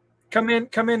 Mm-hmm. Come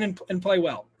in and play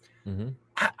well. Mm-hmm.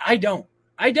 I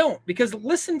don't, because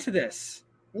listen to this.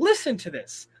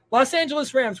 Los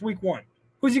Angeles Rams week 1.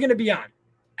 Who's he going to be on?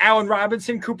 Allen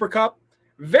Robinson, Cooper Kupp.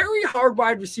 Very hard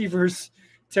wide receivers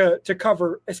to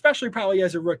cover, especially probably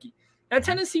as a rookie. Now,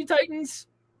 Tennessee Titans,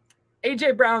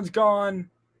 A.J. Brown's gone.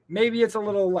 Maybe it's a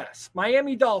little less.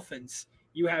 Miami Dolphins,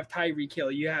 you have Tyreek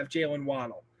Hill. You have Jalen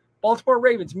Waddle. Baltimore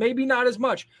Ravens, maybe not as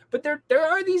much. But there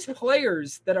are these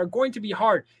players that are going to be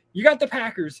hard. You got the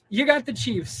Packers. You got the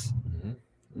Chiefs.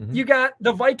 Mm-hmm. You got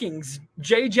the Vikings,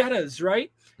 Jay Jettas,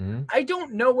 right? Mm-hmm. I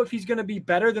don't know if he's going to be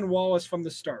better than Wallace from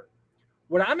the start.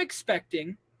 What I'm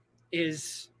expecting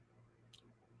is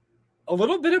a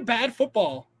little bit of bad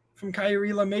football from Kaiir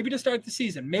Elam, maybe to start the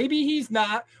season. Maybe he's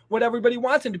not what everybody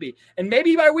wants him to be. And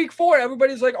maybe by week 4,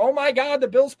 everybody's like, oh my God, the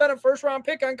Bills spent a first-round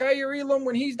pick on Kaiir Elam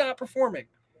when he's not performing.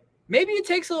 Maybe it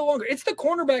takes a little longer. It's the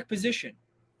cornerback position.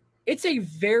 It's a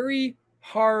very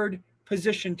hard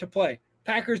position to play.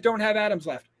 Packers don't have Adams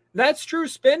left. That's true,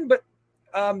 Spin, but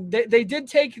they did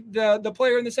take the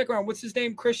player in the second round. What's his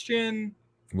name? Christian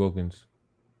Wilkins.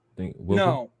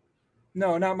 No,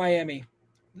 not Miami.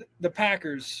 The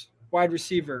Packers wide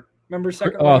receiver. Remember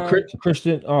second round?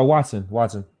 Christian Watson.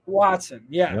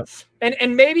 Yeah. Yep.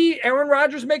 And maybe Aaron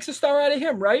Rodgers makes a star out of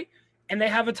him, right? And they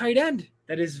have a tight end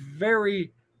that is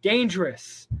very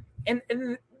dangerous. And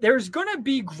there's going to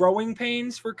be growing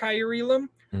pains for Kaiir Elam.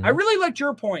 Mm-hmm. I really liked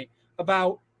your point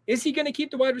about, is he going to keep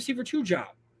the wide receiver 2 job?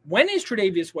 When is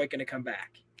Tre'Davious White going to come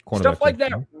back? Stuff like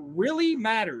that really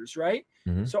matters, right?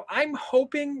 Mm-hmm. So I'm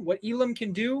hoping what Elam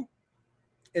can do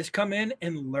is come in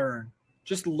and learn.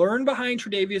 Just learn behind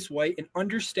Tre'Davious White and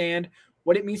understand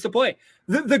what it means to play.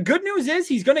 The good news is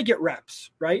he's going to get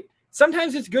reps, right?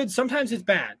 Sometimes it's good, sometimes it's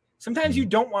bad. Sometimes you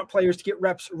don't want players to get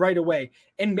reps right away.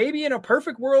 And maybe in a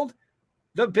perfect world,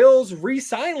 the Bills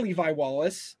re-sign Levi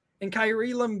Wallace and Kaiir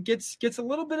Elam gets a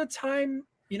little bit of time,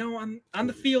 on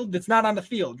the field that's not on the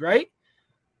field, right?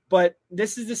 But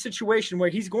this is the situation where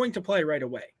he's going to play right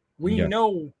away. We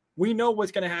know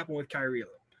what's going to happen with Kaiir Elam.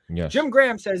 Yes. Jim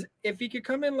Graham says, if he could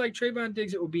come in like Trayvon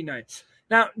Diggs, it would be nice.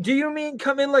 Now, do you mean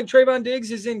come in like Trayvon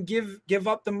Diggs as in give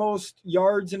up the most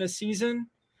yards in a season?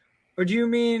 Or do you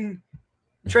mean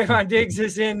Trayvon Diggs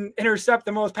is in intercept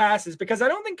the most passes? Because I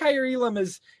don't think Kaiir Elam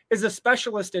is a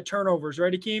specialist at turnovers,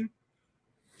 right, Akeem?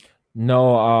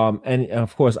 No, and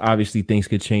of course, obviously things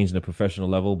could change in the professional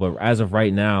level, but as of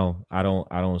right now, I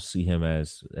don't see him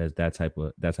as that type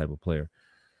of player.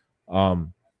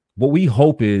 What we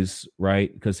hope is,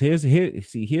 right, because here's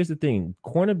the thing.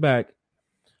 Cornerback,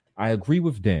 I agree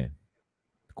with Dan.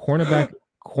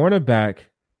 Cornerback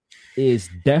is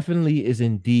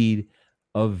indeed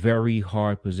a very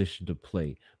hard position to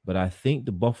play. But I think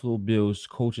the Buffalo Bills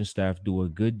coaching staff do a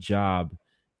good job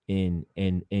in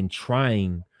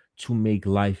trying to make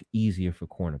life easier for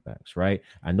cornerbacks, right?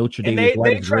 I know Tre'Davious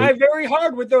White they try very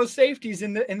hard with those safeties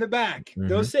in the back. Mm-hmm.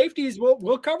 Those safeties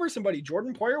will cover somebody.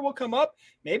 Jordan Poyer will come up,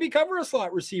 maybe cover a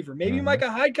slot receiver. Maybe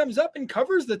Micah Hyde comes up and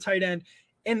covers the tight end.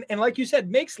 And like you said,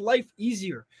 makes life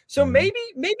easier. So maybe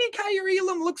Kaiir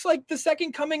Elam looks like the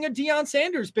second coming of Deion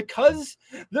Sanders because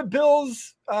the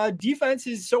Bills' defense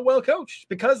is so well coached,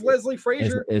 because Leslie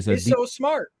Frazier is so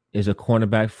smart. Is a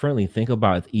cornerback friendly. Think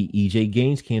about it. E.J.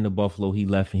 Gaines came to Buffalo. He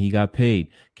left and he got paid.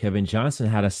 Kevin Johnson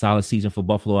had a solid season for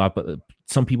Buffalo.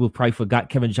 Some people probably forgot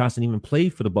Kevin Johnson even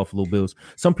played for the Buffalo Bills.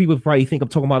 Some people probably think I'm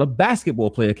talking about a basketball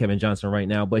player, Kevin Johnson, right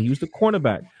now, but he was the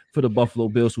cornerback for the Buffalo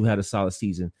Bills who had a solid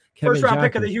season. First round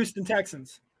pick of the Houston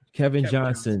Texans. Kevin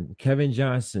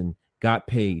Johnson got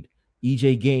paid.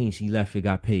 E.J. Gaines, he left and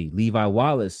got paid. Levi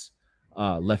Wallace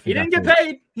left. He didn't get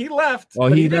paid. He left. Oh,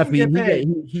 he left. He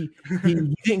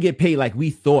didn't get paid like we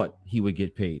thought he would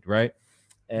get paid, right?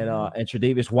 And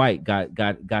Tre'Davious White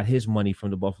got his money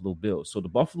from the Buffalo Bills. So the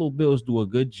Buffalo Bills do a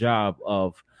good job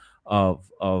of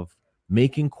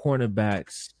making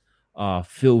cornerbacks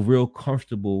feel real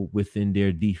comfortable within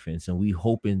their defense, and we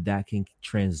hoping that can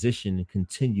transition and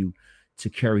continue to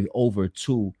carry over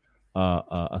to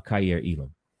a Kaiir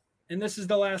Elam. And this is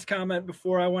the last comment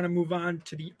before I want to move on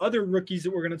to the other rookies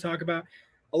that we're going to talk about.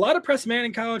 A lot of press man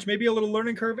in college, maybe a little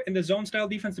learning curve in the zone style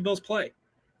defense the Bills play.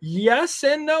 Yes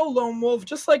and no, Lone Wolf.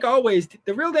 Just like always,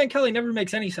 the real Dan Kelly never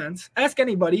makes any sense. Ask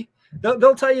anybody.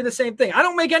 They'll tell you the same thing. I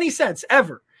don't make any sense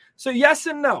ever. So yes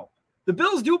and no. The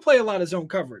Bills do play a lot of zone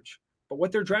coverage, but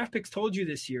what their draft picks told you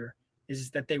this year is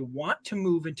that they want to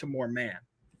move into more man.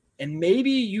 And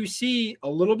maybe you see a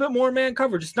little bit more man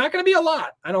coverage. It's not going to be a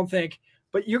lot, I don't think,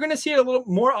 but you're going to see it a little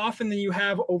more often than you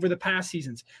have over the past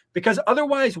seasons. Because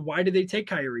otherwise, why did they take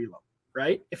Kaiir Elam,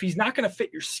 right? If he's not going to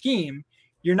fit your scheme,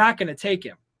 you're not going to take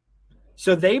him.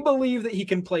 So they believe that he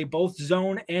can play both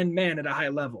zone and man at a high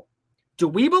level. Do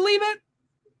we believe it?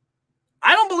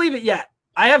 I don't believe it yet.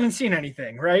 I haven't seen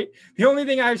anything, right? The only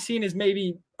thing I've seen is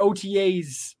maybe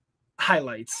OTA's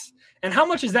highlights. And how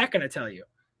much is that going to tell you?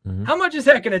 Mm-hmm. How much is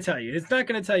that going to tell you? It's not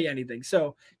going to tell you anything.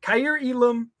 So Kaiir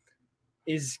Elam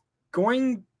is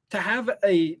going to have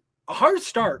a hard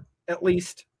start, at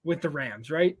least with the Rams,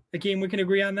 right? Again, we can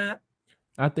agree on that.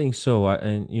 I think so.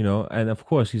 And of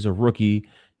course, he's a rookie.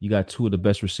 You got two of the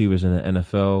best receivers in the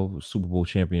NFL, Super Bowl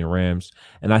champion Rams.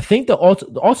 And I think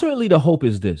ultimately the hope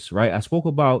is this, right? I spoke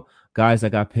about guys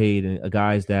that got paid and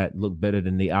guys that look better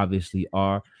than they obviously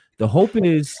are. The hope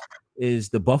is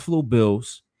the Buffalo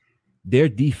Bills, their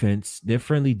defense, their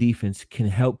friendly defense can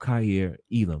help Kaiir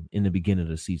Elam in the beginning of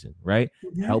the season, right?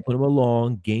 Mm-hmm. Helping him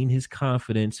along, gain his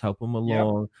confidence, help him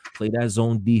along, play that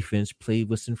zone defense, play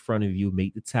what's in front of you,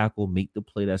 make the tackle, make the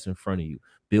play that's in front of you,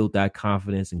 build that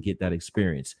confidence and get that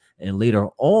experience. And later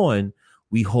on,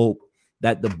 we hope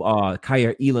that the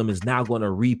Kaiir Elam is now going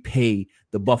to repay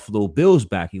the Buffalo Bills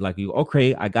back. He's like,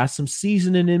 okay, I got some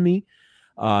seasoning in me.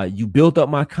 You built up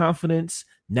my confidence.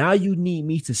 Now you need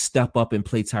me to step up and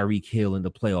play Tyreek Hill in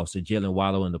the playoffs, or Jalen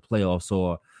Waddle in the playoffs,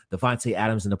 or Devontae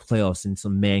Adams in the playoffs in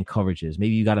some man coverages.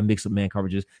 Maybe you got to mix up man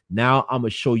coverages. Now I'm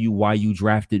going to show you why you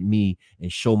drafted me and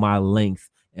show my length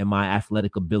and my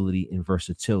athletic ability and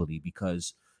versatility,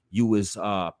 because you was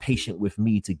patient with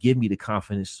me to give me the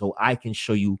confidence so I can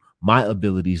show you my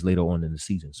abilities later on in the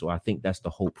season. So I think that's the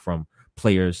hope from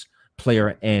player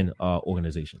and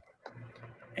organization.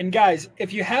 And guys,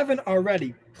 if you haven't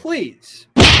already, please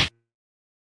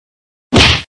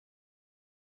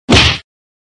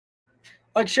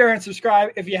like, share, and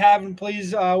subscribe. If you haven't,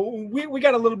 please. We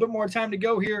got a little bit more time to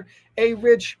go here,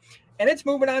 Rich. And it's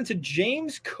moving on to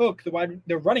James Cook,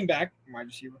 the running back, wide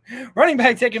receiver, running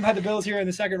back taken by the Bills here in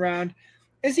the second round.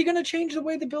 Is he going to change the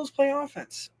way the Bills play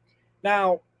offense?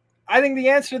 Now, I think the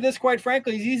answer to this, quite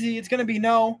frankly, is easy. It's going to be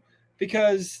no,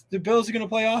 because the Bills are going to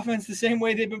play offense the same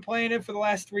way they've been playing it for the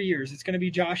last 3 years. It's going to be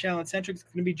Josh Allen centric. It's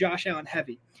going to be Josh Allen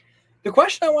heavy. The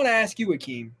question I want to ask you,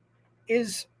 Akeem,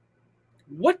 is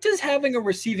what does having a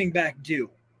receiving back do?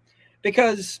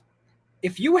 Because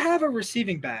if you have a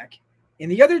receiving back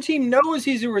and the other team knows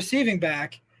he's a receiving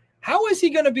back, how is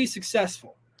he going to be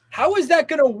successful? How is that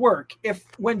going to work if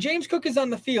when James Cook is on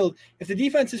the field, if the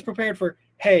defense is prepared for,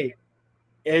 hey,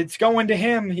 it's going to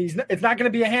him, it's not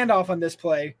going to be a handoff on this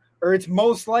play, or it's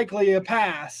most likely a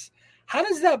pass. How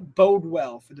does that bode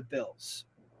well for the Bills?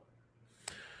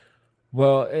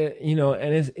 Well,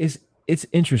 and it's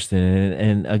interesting,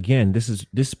 and again,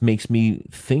 this makes me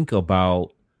think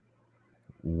about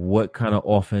what kind of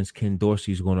offense Ken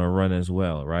Dorsey's going to run as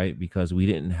well, right? Because we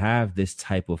didn't have this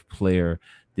type of player,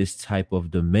 this type of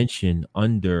dimension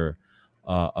under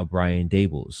a Brian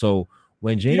Daboll. So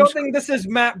when James, you don't think this is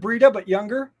Matt Breida but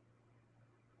younger?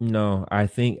 No, I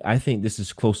think this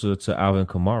is closer to Alvin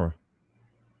Kamara.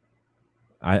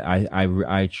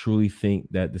 I truly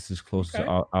think that this is closer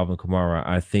to Alvin Kamara.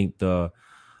 I think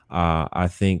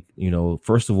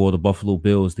first of all, the Buffalo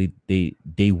Bills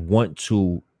they want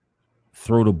to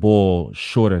throw the ball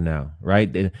shorter now,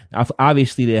 right?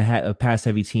 Obviously, they had a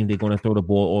pass-heavy team. They're going to throw the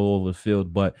ball all over the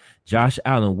field. But Josh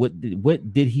Allen, what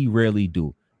did he rarely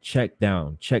do? Check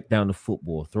down the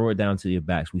football, throw it down to your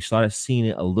backs. We started seeing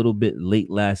it a little bit late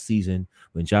last season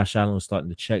when Josh Allen was starting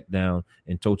to check down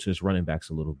and throw to his running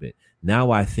backs a little bit. Now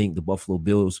I think the Buffalo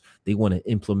Bills, they want to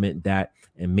implement that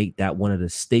and make that one of the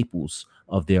staples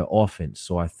of their offense.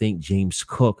 So I think James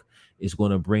Cook is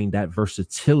going to bring that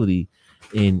versatility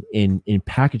in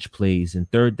package plays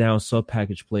and third down sub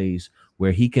package plays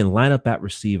where he can line up at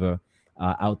receiver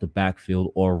out the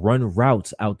backfield or run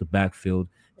routes out the backfield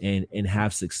and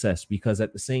have success. Because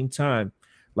at the same time,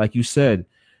 like you said,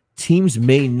 teams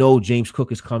may know James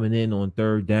Cook is coming in on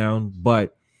third down,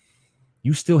 but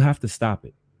you still have to stop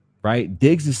it, right?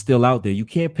 Diggs is still out there. You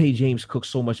can't pay James Cook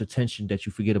so much attention that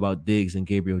you forget about Diggs and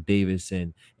Gabriel Davis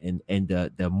and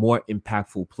the more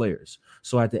impactful players.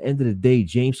 So at the end of the day,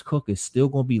 James Cook is still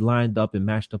going to be lined up and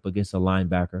matched up against a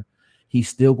linebacker. he's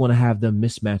still going to have the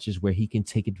mismatches where he can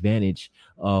take advantage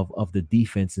of the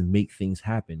defense and make things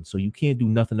happen. So you can't do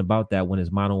nothing about that when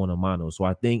it's mano on a mano. So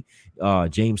I think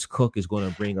James Cook is going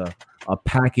to bring a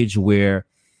package where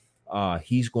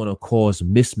he's going to cause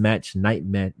mismatch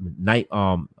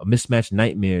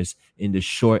nightmares in the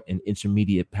short and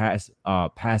intermediate pass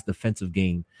defensive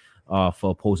game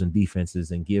for opposing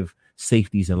defenses and give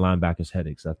safeties and linebackers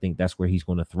headaches. I think that's where he's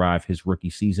going to thrive his rookie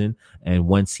season. And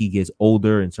once he gets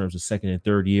older in terms of second and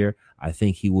third year, I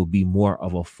think he will be more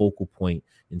of a focal point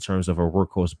in terms of a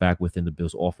workhorse back within the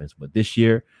Bills offense. But this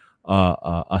year,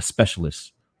 a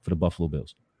specialist for the Buffalo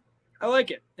Bills. I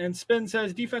like it. And Spin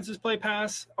says defenses play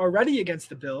pass already against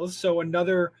the Bills, so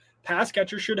another pass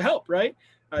catcher should help, right?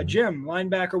 Jim,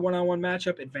 linebacker one-on-one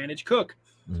matchup, advantage Cook.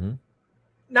 Mm-hmm.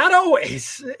 Not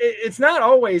always. It's not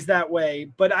always that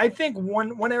way, but I think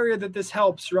one area that this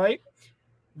helps, right,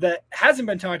 that hasn't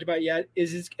been talked about yet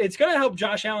is it's going to help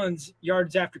Josh Allen's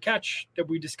yards after catch that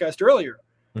we discussed earlier.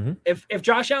 Mm-hmm. If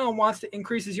Josh Allen wants to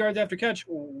increase his yards after catch,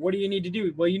 what do you need to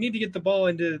do? Well, you need to get the ball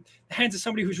into the hands of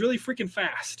somebody who's really freaking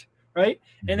fast, right?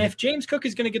 Mm-hmm. And if James Cook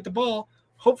is going to get the ball,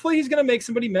 hopefully he's going to make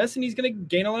somebody miss and he's going to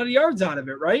gain a lot of yards out of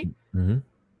it, right? Mm-hmm.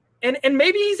 And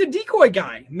maybe he's a decoy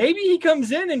guy. Maybe he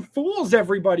comes in and fools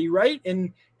everybody, right?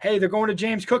 And, hey, they're going to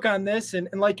James Cook on this. And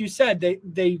like you said,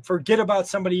 they forget about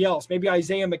somebody else. Maybe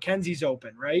Isaiah McKenzie's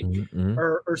open, right? Mm-hmm.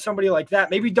 Or somebody like that.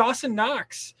 Maybe Dawson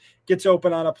Knox gets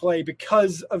open on a play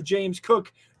because of James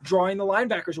Cook drawing the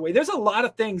linebackers away. There's a lot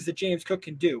of things that James Cook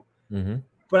can do. Mm-hmm.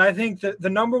 But I think that the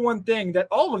number one thing that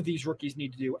all of these rookies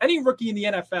need to do, any rookie in the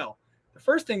NFL, the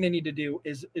first thing they need to do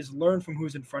is learn from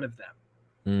who's in front of them.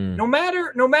 No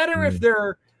matter if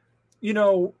they're,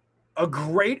 a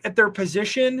great at their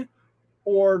position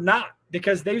or not,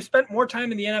 because they've spent more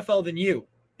time in the NFL than you,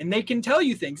 and they can tell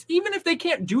you things. Even if they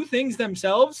can't do things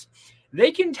themselves, they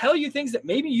can tell you things that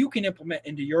maybe you can implement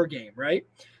into your game, right?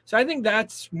 So I think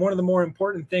that's one of the more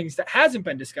important things that hasn't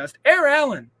been discussed. Air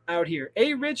Allen out here,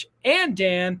 Rich and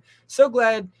Dan, so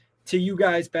glad to you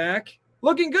guys back.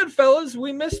 Looking good, fellas.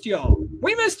 We missed y'all.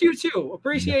 We missed you too.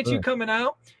 Appreciate you coming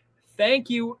out.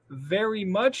 Thank you very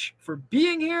much for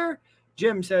being here.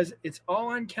 Jim says it's all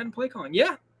on Ken play calling.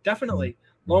 Yeah, definitely.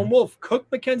 Lone Wolf, Cook,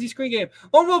 McKenzie screen game.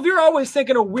 Lone Wolf, you're always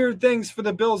thinking of weird things for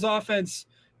the Bills offense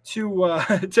to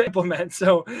implement.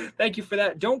 So thank you for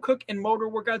that. Don't Cook and Motor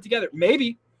work out together.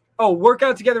 Maybe. Oh, work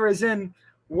out together as in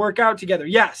work out together.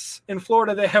 Yes. In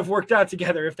Florida, they have worked out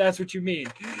together, if that's what you mean.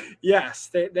 Yes,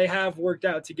 they have worked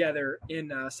out together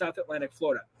in South Atlantic,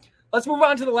 Florida. Let's move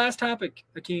on to the last topic,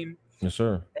 Hakeem. Yes,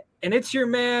 sir. And it's your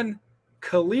man,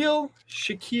 Khalil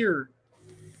Shakir,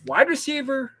 wide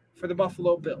receiver for the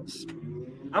Buffalo Bills.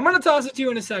 I'm going to toss it to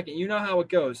you in a second. You know how it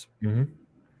goes. Mm-hmm.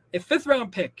 A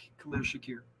fifth-round pick, Khalil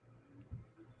Shakir.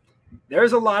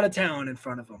 There's a lot of talent in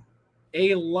front of him.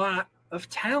 A lot of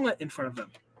talent in front of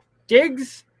him.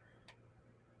 Diggs,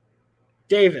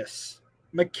 Davis,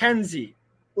 McKenzie.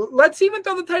 Let's even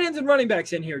throw the tight ends and running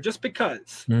backs in here just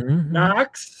because. Mm-hmm.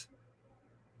 Knox,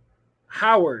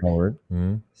 Howard.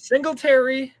 Mm-hmm.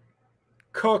 Singletary,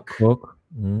 Cook.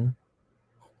 Mm-hmm.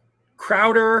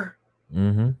 Crowder.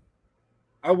 Mm-hmm.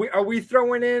 Are we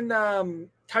throwing in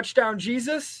touchdown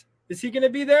Jesus? Is he going to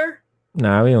be there?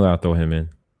 Nah, we don't got to throw him in.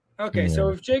 Okay, so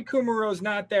if Jake Kumero's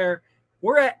not there,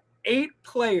 we're at 8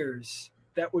 players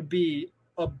that would be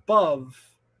above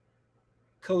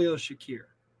Khalil Shakir,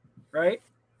 right?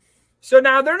 So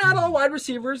now they're not all wide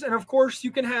receivers, and of course you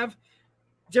can have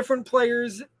different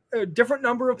players, a different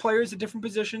number of players at different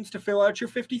positions to fill out your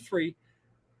 53.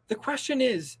 The question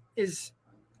is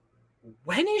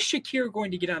when is Shakir going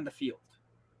to get on the field?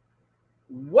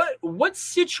 What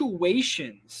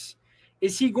situations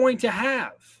is he going to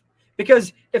have?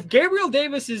 Because if Gabriel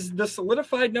Davis is the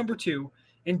solidified number 2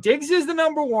 and Diggs is the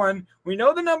number 1, we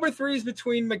know the number 3 is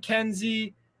between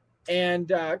McKenzie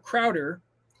and Crowder.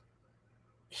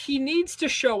 He needs to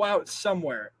show out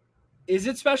somewhere. Is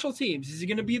it special teams? Is he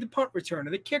going to be the punt returner,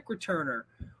 the kick returner?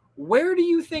 Where do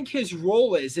you think his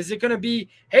role is? Is it going to be,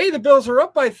 hey, the Bills are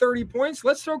up by 30 points.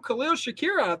 Let's throw Khalil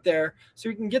Shakir out there so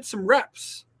he can get some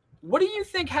reps. What do you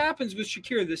think happens with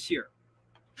Shakir this year?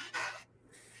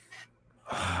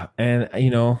 And,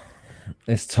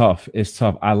 it's tough. It's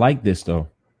tough. I like this, though.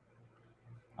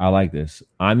 I like this.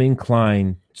 I'm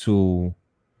inclined to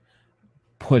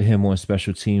put him on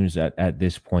special teams at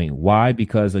this point. Why?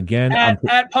 Because, again,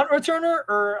 at punt returner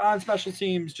or on special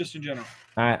teams just in general?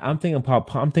 I'm thinking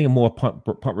more punt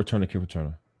returner, kick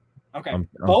returner. Okay. I'm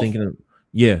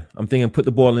thinking put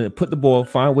the ball,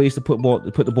 find ways to put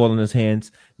the ball in his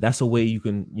hands. That's a way you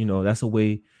can,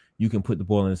 you can put the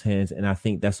ball in his hands. And I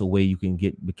think that's a way you can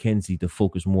get McKenzie to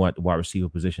focus more at the wide receiver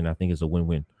position. I think it's a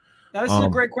win-win. Now, this is a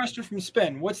great question from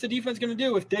Spin. What's the defense going to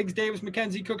do if Diggs, Davis,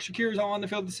 McKenzie, Cook, Shakir is all on the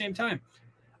field at the same time?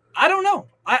 I don't know.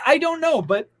 I don't know,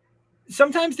 but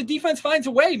sometimes the defense finds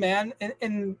a way, man.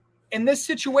 And in this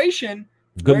situation,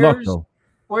 good luck, though.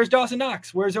 Where's Dawson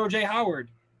Knox? Where's O.J. Howard?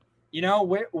 You know,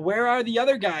 where are the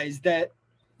other guys that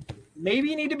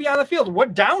maybe need to be on the field?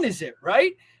 What down is it,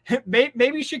 right?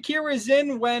 Maybe Shakir is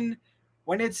in when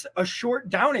it's a short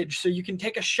downage so you can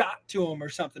take a shot to him or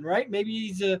something, right?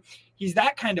 Maybe he's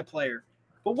that kind of player.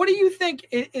 But what do you think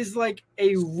is like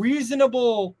a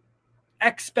reasonable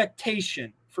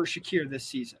expectation for Shakir this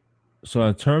season? So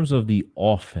in terms of the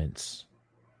offense,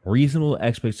 reasonable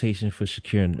expectation for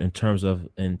Shakir in terms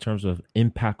of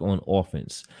impact on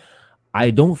offense. I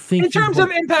don't think in terms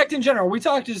of impact in general, we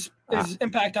talked his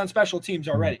impact on special teams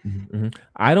already. Mm-hmm.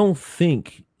 I don't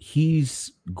think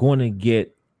he's going to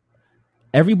get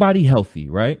everybody healthy,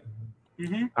 right?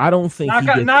 Mm-hmm. I don't think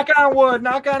knock on wood,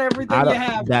 knock on everything you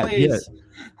have, please.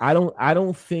 Yeah, I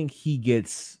don't think he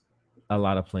gets a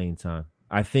lot of playing time.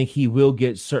 I think he will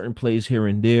get certain plays here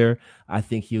and there. I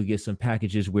think he'll get some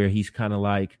packages where he's kind of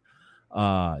like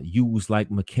used like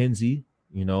McKenzie.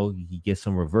 You know, he gets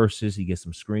some reverses, he gets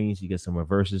some screens, he gets some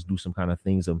reverses, do some kind of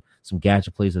things, some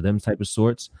gadget plays of them type of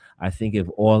sorts. I think if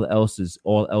all else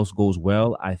goes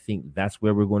well, I think that's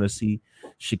where we're going to see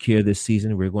Shakir this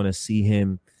season. We're going to see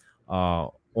him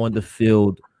on the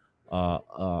field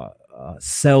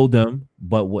seldom,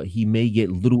 but what he may get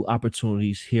little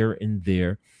opportunities here and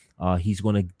there. He's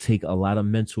going to take a lot of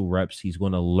mental reps. He's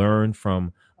going to learn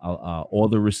from all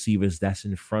the receivers that's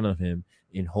in front of him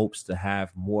in hopes to have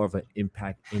more of an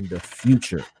impact in the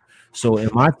future. So in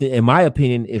my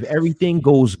opinion, if everything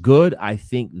goes good, I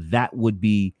think that would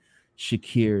be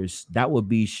Shakir's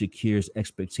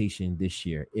expectation this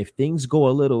year. If things go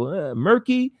a little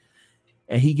murky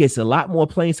and he gets a lot more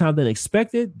playing time than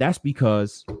expected, that's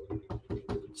because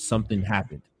something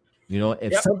happened. You know,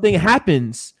 if something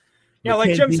happens,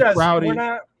 like Jim says,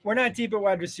 we're not deep at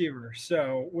wide receiver,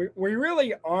 so we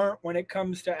really aren't when it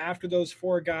comes to after those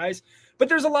four guys. But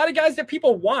there's a lot of guys that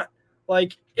people want.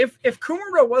 Like if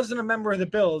Kumerow wasn't a member of the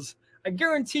Bills, I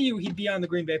guarantee you he'd be on the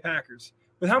Green Bay Packers.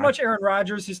 With how much Aaron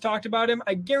Rodgers has talked about him,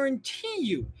 I guarantee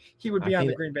you he would be on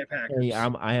the Green Bay Packers.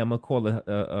 I am gonna call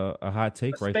a hot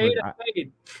take right there.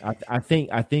 I think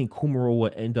Kumerow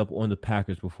will end up on the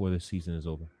Packers before the season is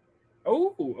over.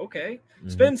 Oh, okay. Mm-hmm.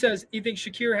 Spin says he thinks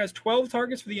Shakir has 12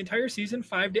 targets for the entire season,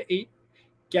 5 to 8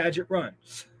 gadget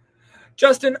runs.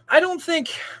 Justin, I don't think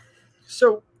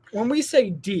so. When we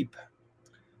say deep,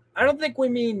 I don't think we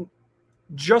mean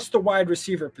just the wide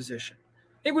receiver position.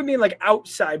 I think we mean like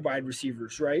outside wide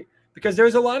receivers, right? Because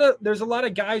there's a lot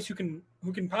of guys who can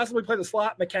possibly play the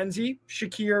slot. McKenzie,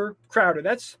 Shakir, Crowder.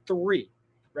 That's 3,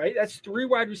 right? That's 3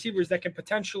 wide receivers that can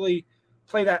potentially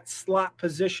play that slot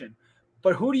position.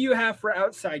 But who do you have for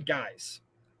outside guys,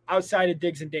 outside of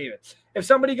Diggs and Davis? If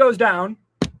somebody goes down,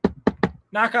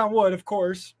 knock on wood, of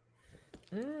course.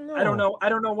 No. I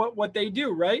don't know what they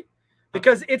do, right?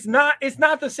 Because it's not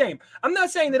the same. I'm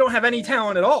not saying they don't have any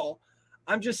talent at all.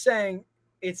 I'm just saying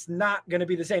it's not going to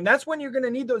be the same. That's when you're going to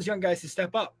need those young guys to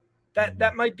step up.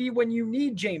 That might be when you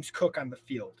need James Cook on the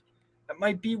field. That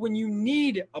might be when you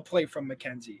need a play from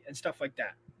McKenzie and stuff like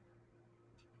that.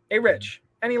 Hey, Rich.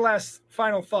 Any last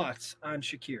final thoughts on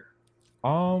Shakir?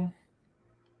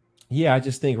 Yeah, I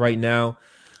just think right now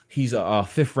he's a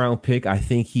 5th round pick. I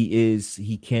think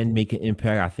he can make an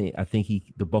impact. I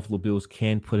think the Buffalo Bills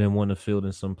can put him on the field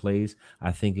in some plays.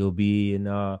 I think it'll be in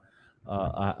a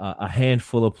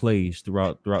handful of plays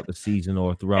throughout the season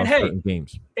or throughout certain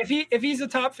games. If he's a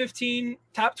top 15,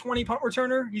 top 20 punt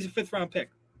returner, he's a 5th round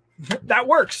pick. That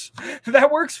works.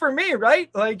 That works for me, right?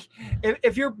 Like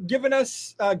if you're giving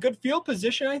us a good field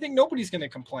position, I think nobody's going to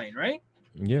complain, right?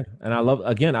 Yeah, and I love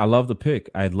the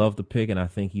pick. I love the pick, and I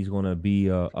think he's going to be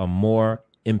a more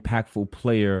impactful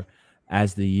player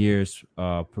as the years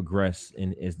progress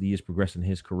in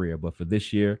his career. But for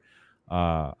this year,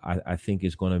 I think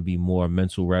it's going to be more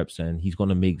mental reps, and he's going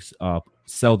to make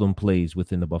seldom plays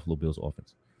within the Buffalo Bills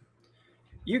offense.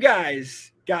 You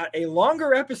guys got a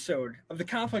longer episode of the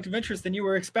Conflict of Interest than you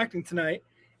were expecting tonight,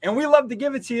 and we love to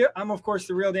give it to you. I'm, of course,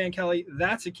 the real Dan Kelly.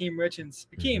 That's Akeem Richens.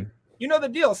 Akeem, You know the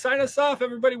deal. Sign us off,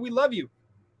 everybody. We love you.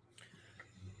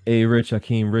 Hey, Rich,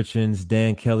 Akeem Richens,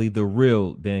 Dan Kelly, the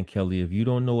real Dan Kelly. If you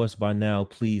don't know us by now,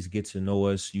 please get to know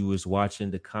us. You was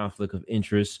watching the Conflict of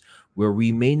Interest, where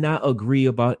we may not agree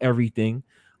about everything.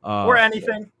 Or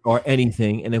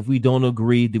anything. And if we don't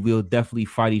agree, then we'll definitely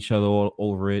fight each other all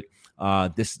over it.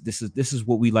 This is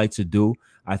what we like to do.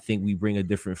 I think we bring a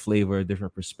different flavor, a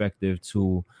different perspective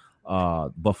to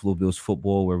Buffalo Bills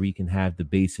football, where we can have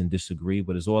debates and disagree,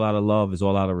 but it's all out of love, it's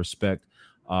all out of respect.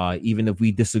 Even if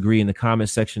we disagree in the comment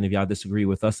section, if y'all disagree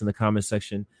with us in the comment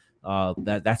section,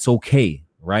 that's okay,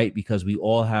 right? Because we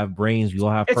all have brains, we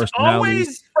all have personalities.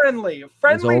 It's always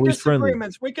friendly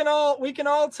disagreements. Friendly. We can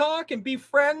all talk and be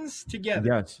friends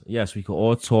together. Yes, we can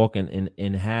all talk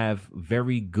and have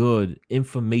very good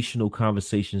informational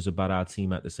conversations about our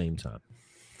team at the same time.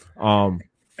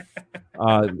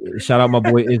 Shout out my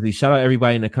boy Izzy. Shout out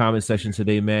everybody in the comment section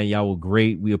today, man. Y'all were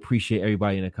great. We appreciate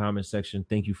everybody in the comment section.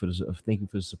 Thank you for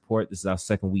the support. This is our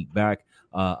second week back.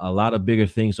 A lot of bigger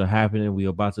things are happening. We're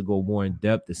about to go more in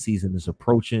depth. The season is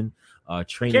approaching.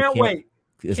 Training Can't wait.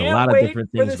 There's a lot of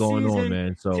different things going on,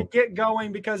 man. So to get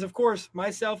going, because of course,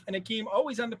 myself and Akeem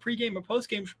always on the pregame and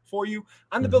postgame for you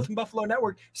on the Built in Buffalo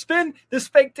Network. Spin this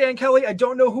fake Dan Kelly. I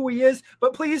don't know who he is,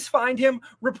 but please find him,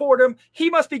 report him. He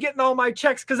must be getting all my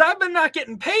checks because I've been not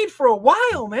getting paid for a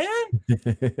while, man.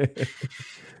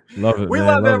 Love it. We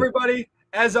love everybody.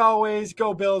 As always,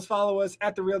 go Bills. Follow us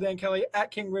at The Real Dan Kelly,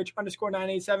 at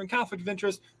KingRich_987. Conflict of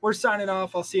interest. We're signing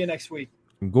off. I'll see you next week.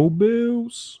 Go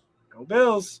Bills. Go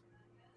Bills.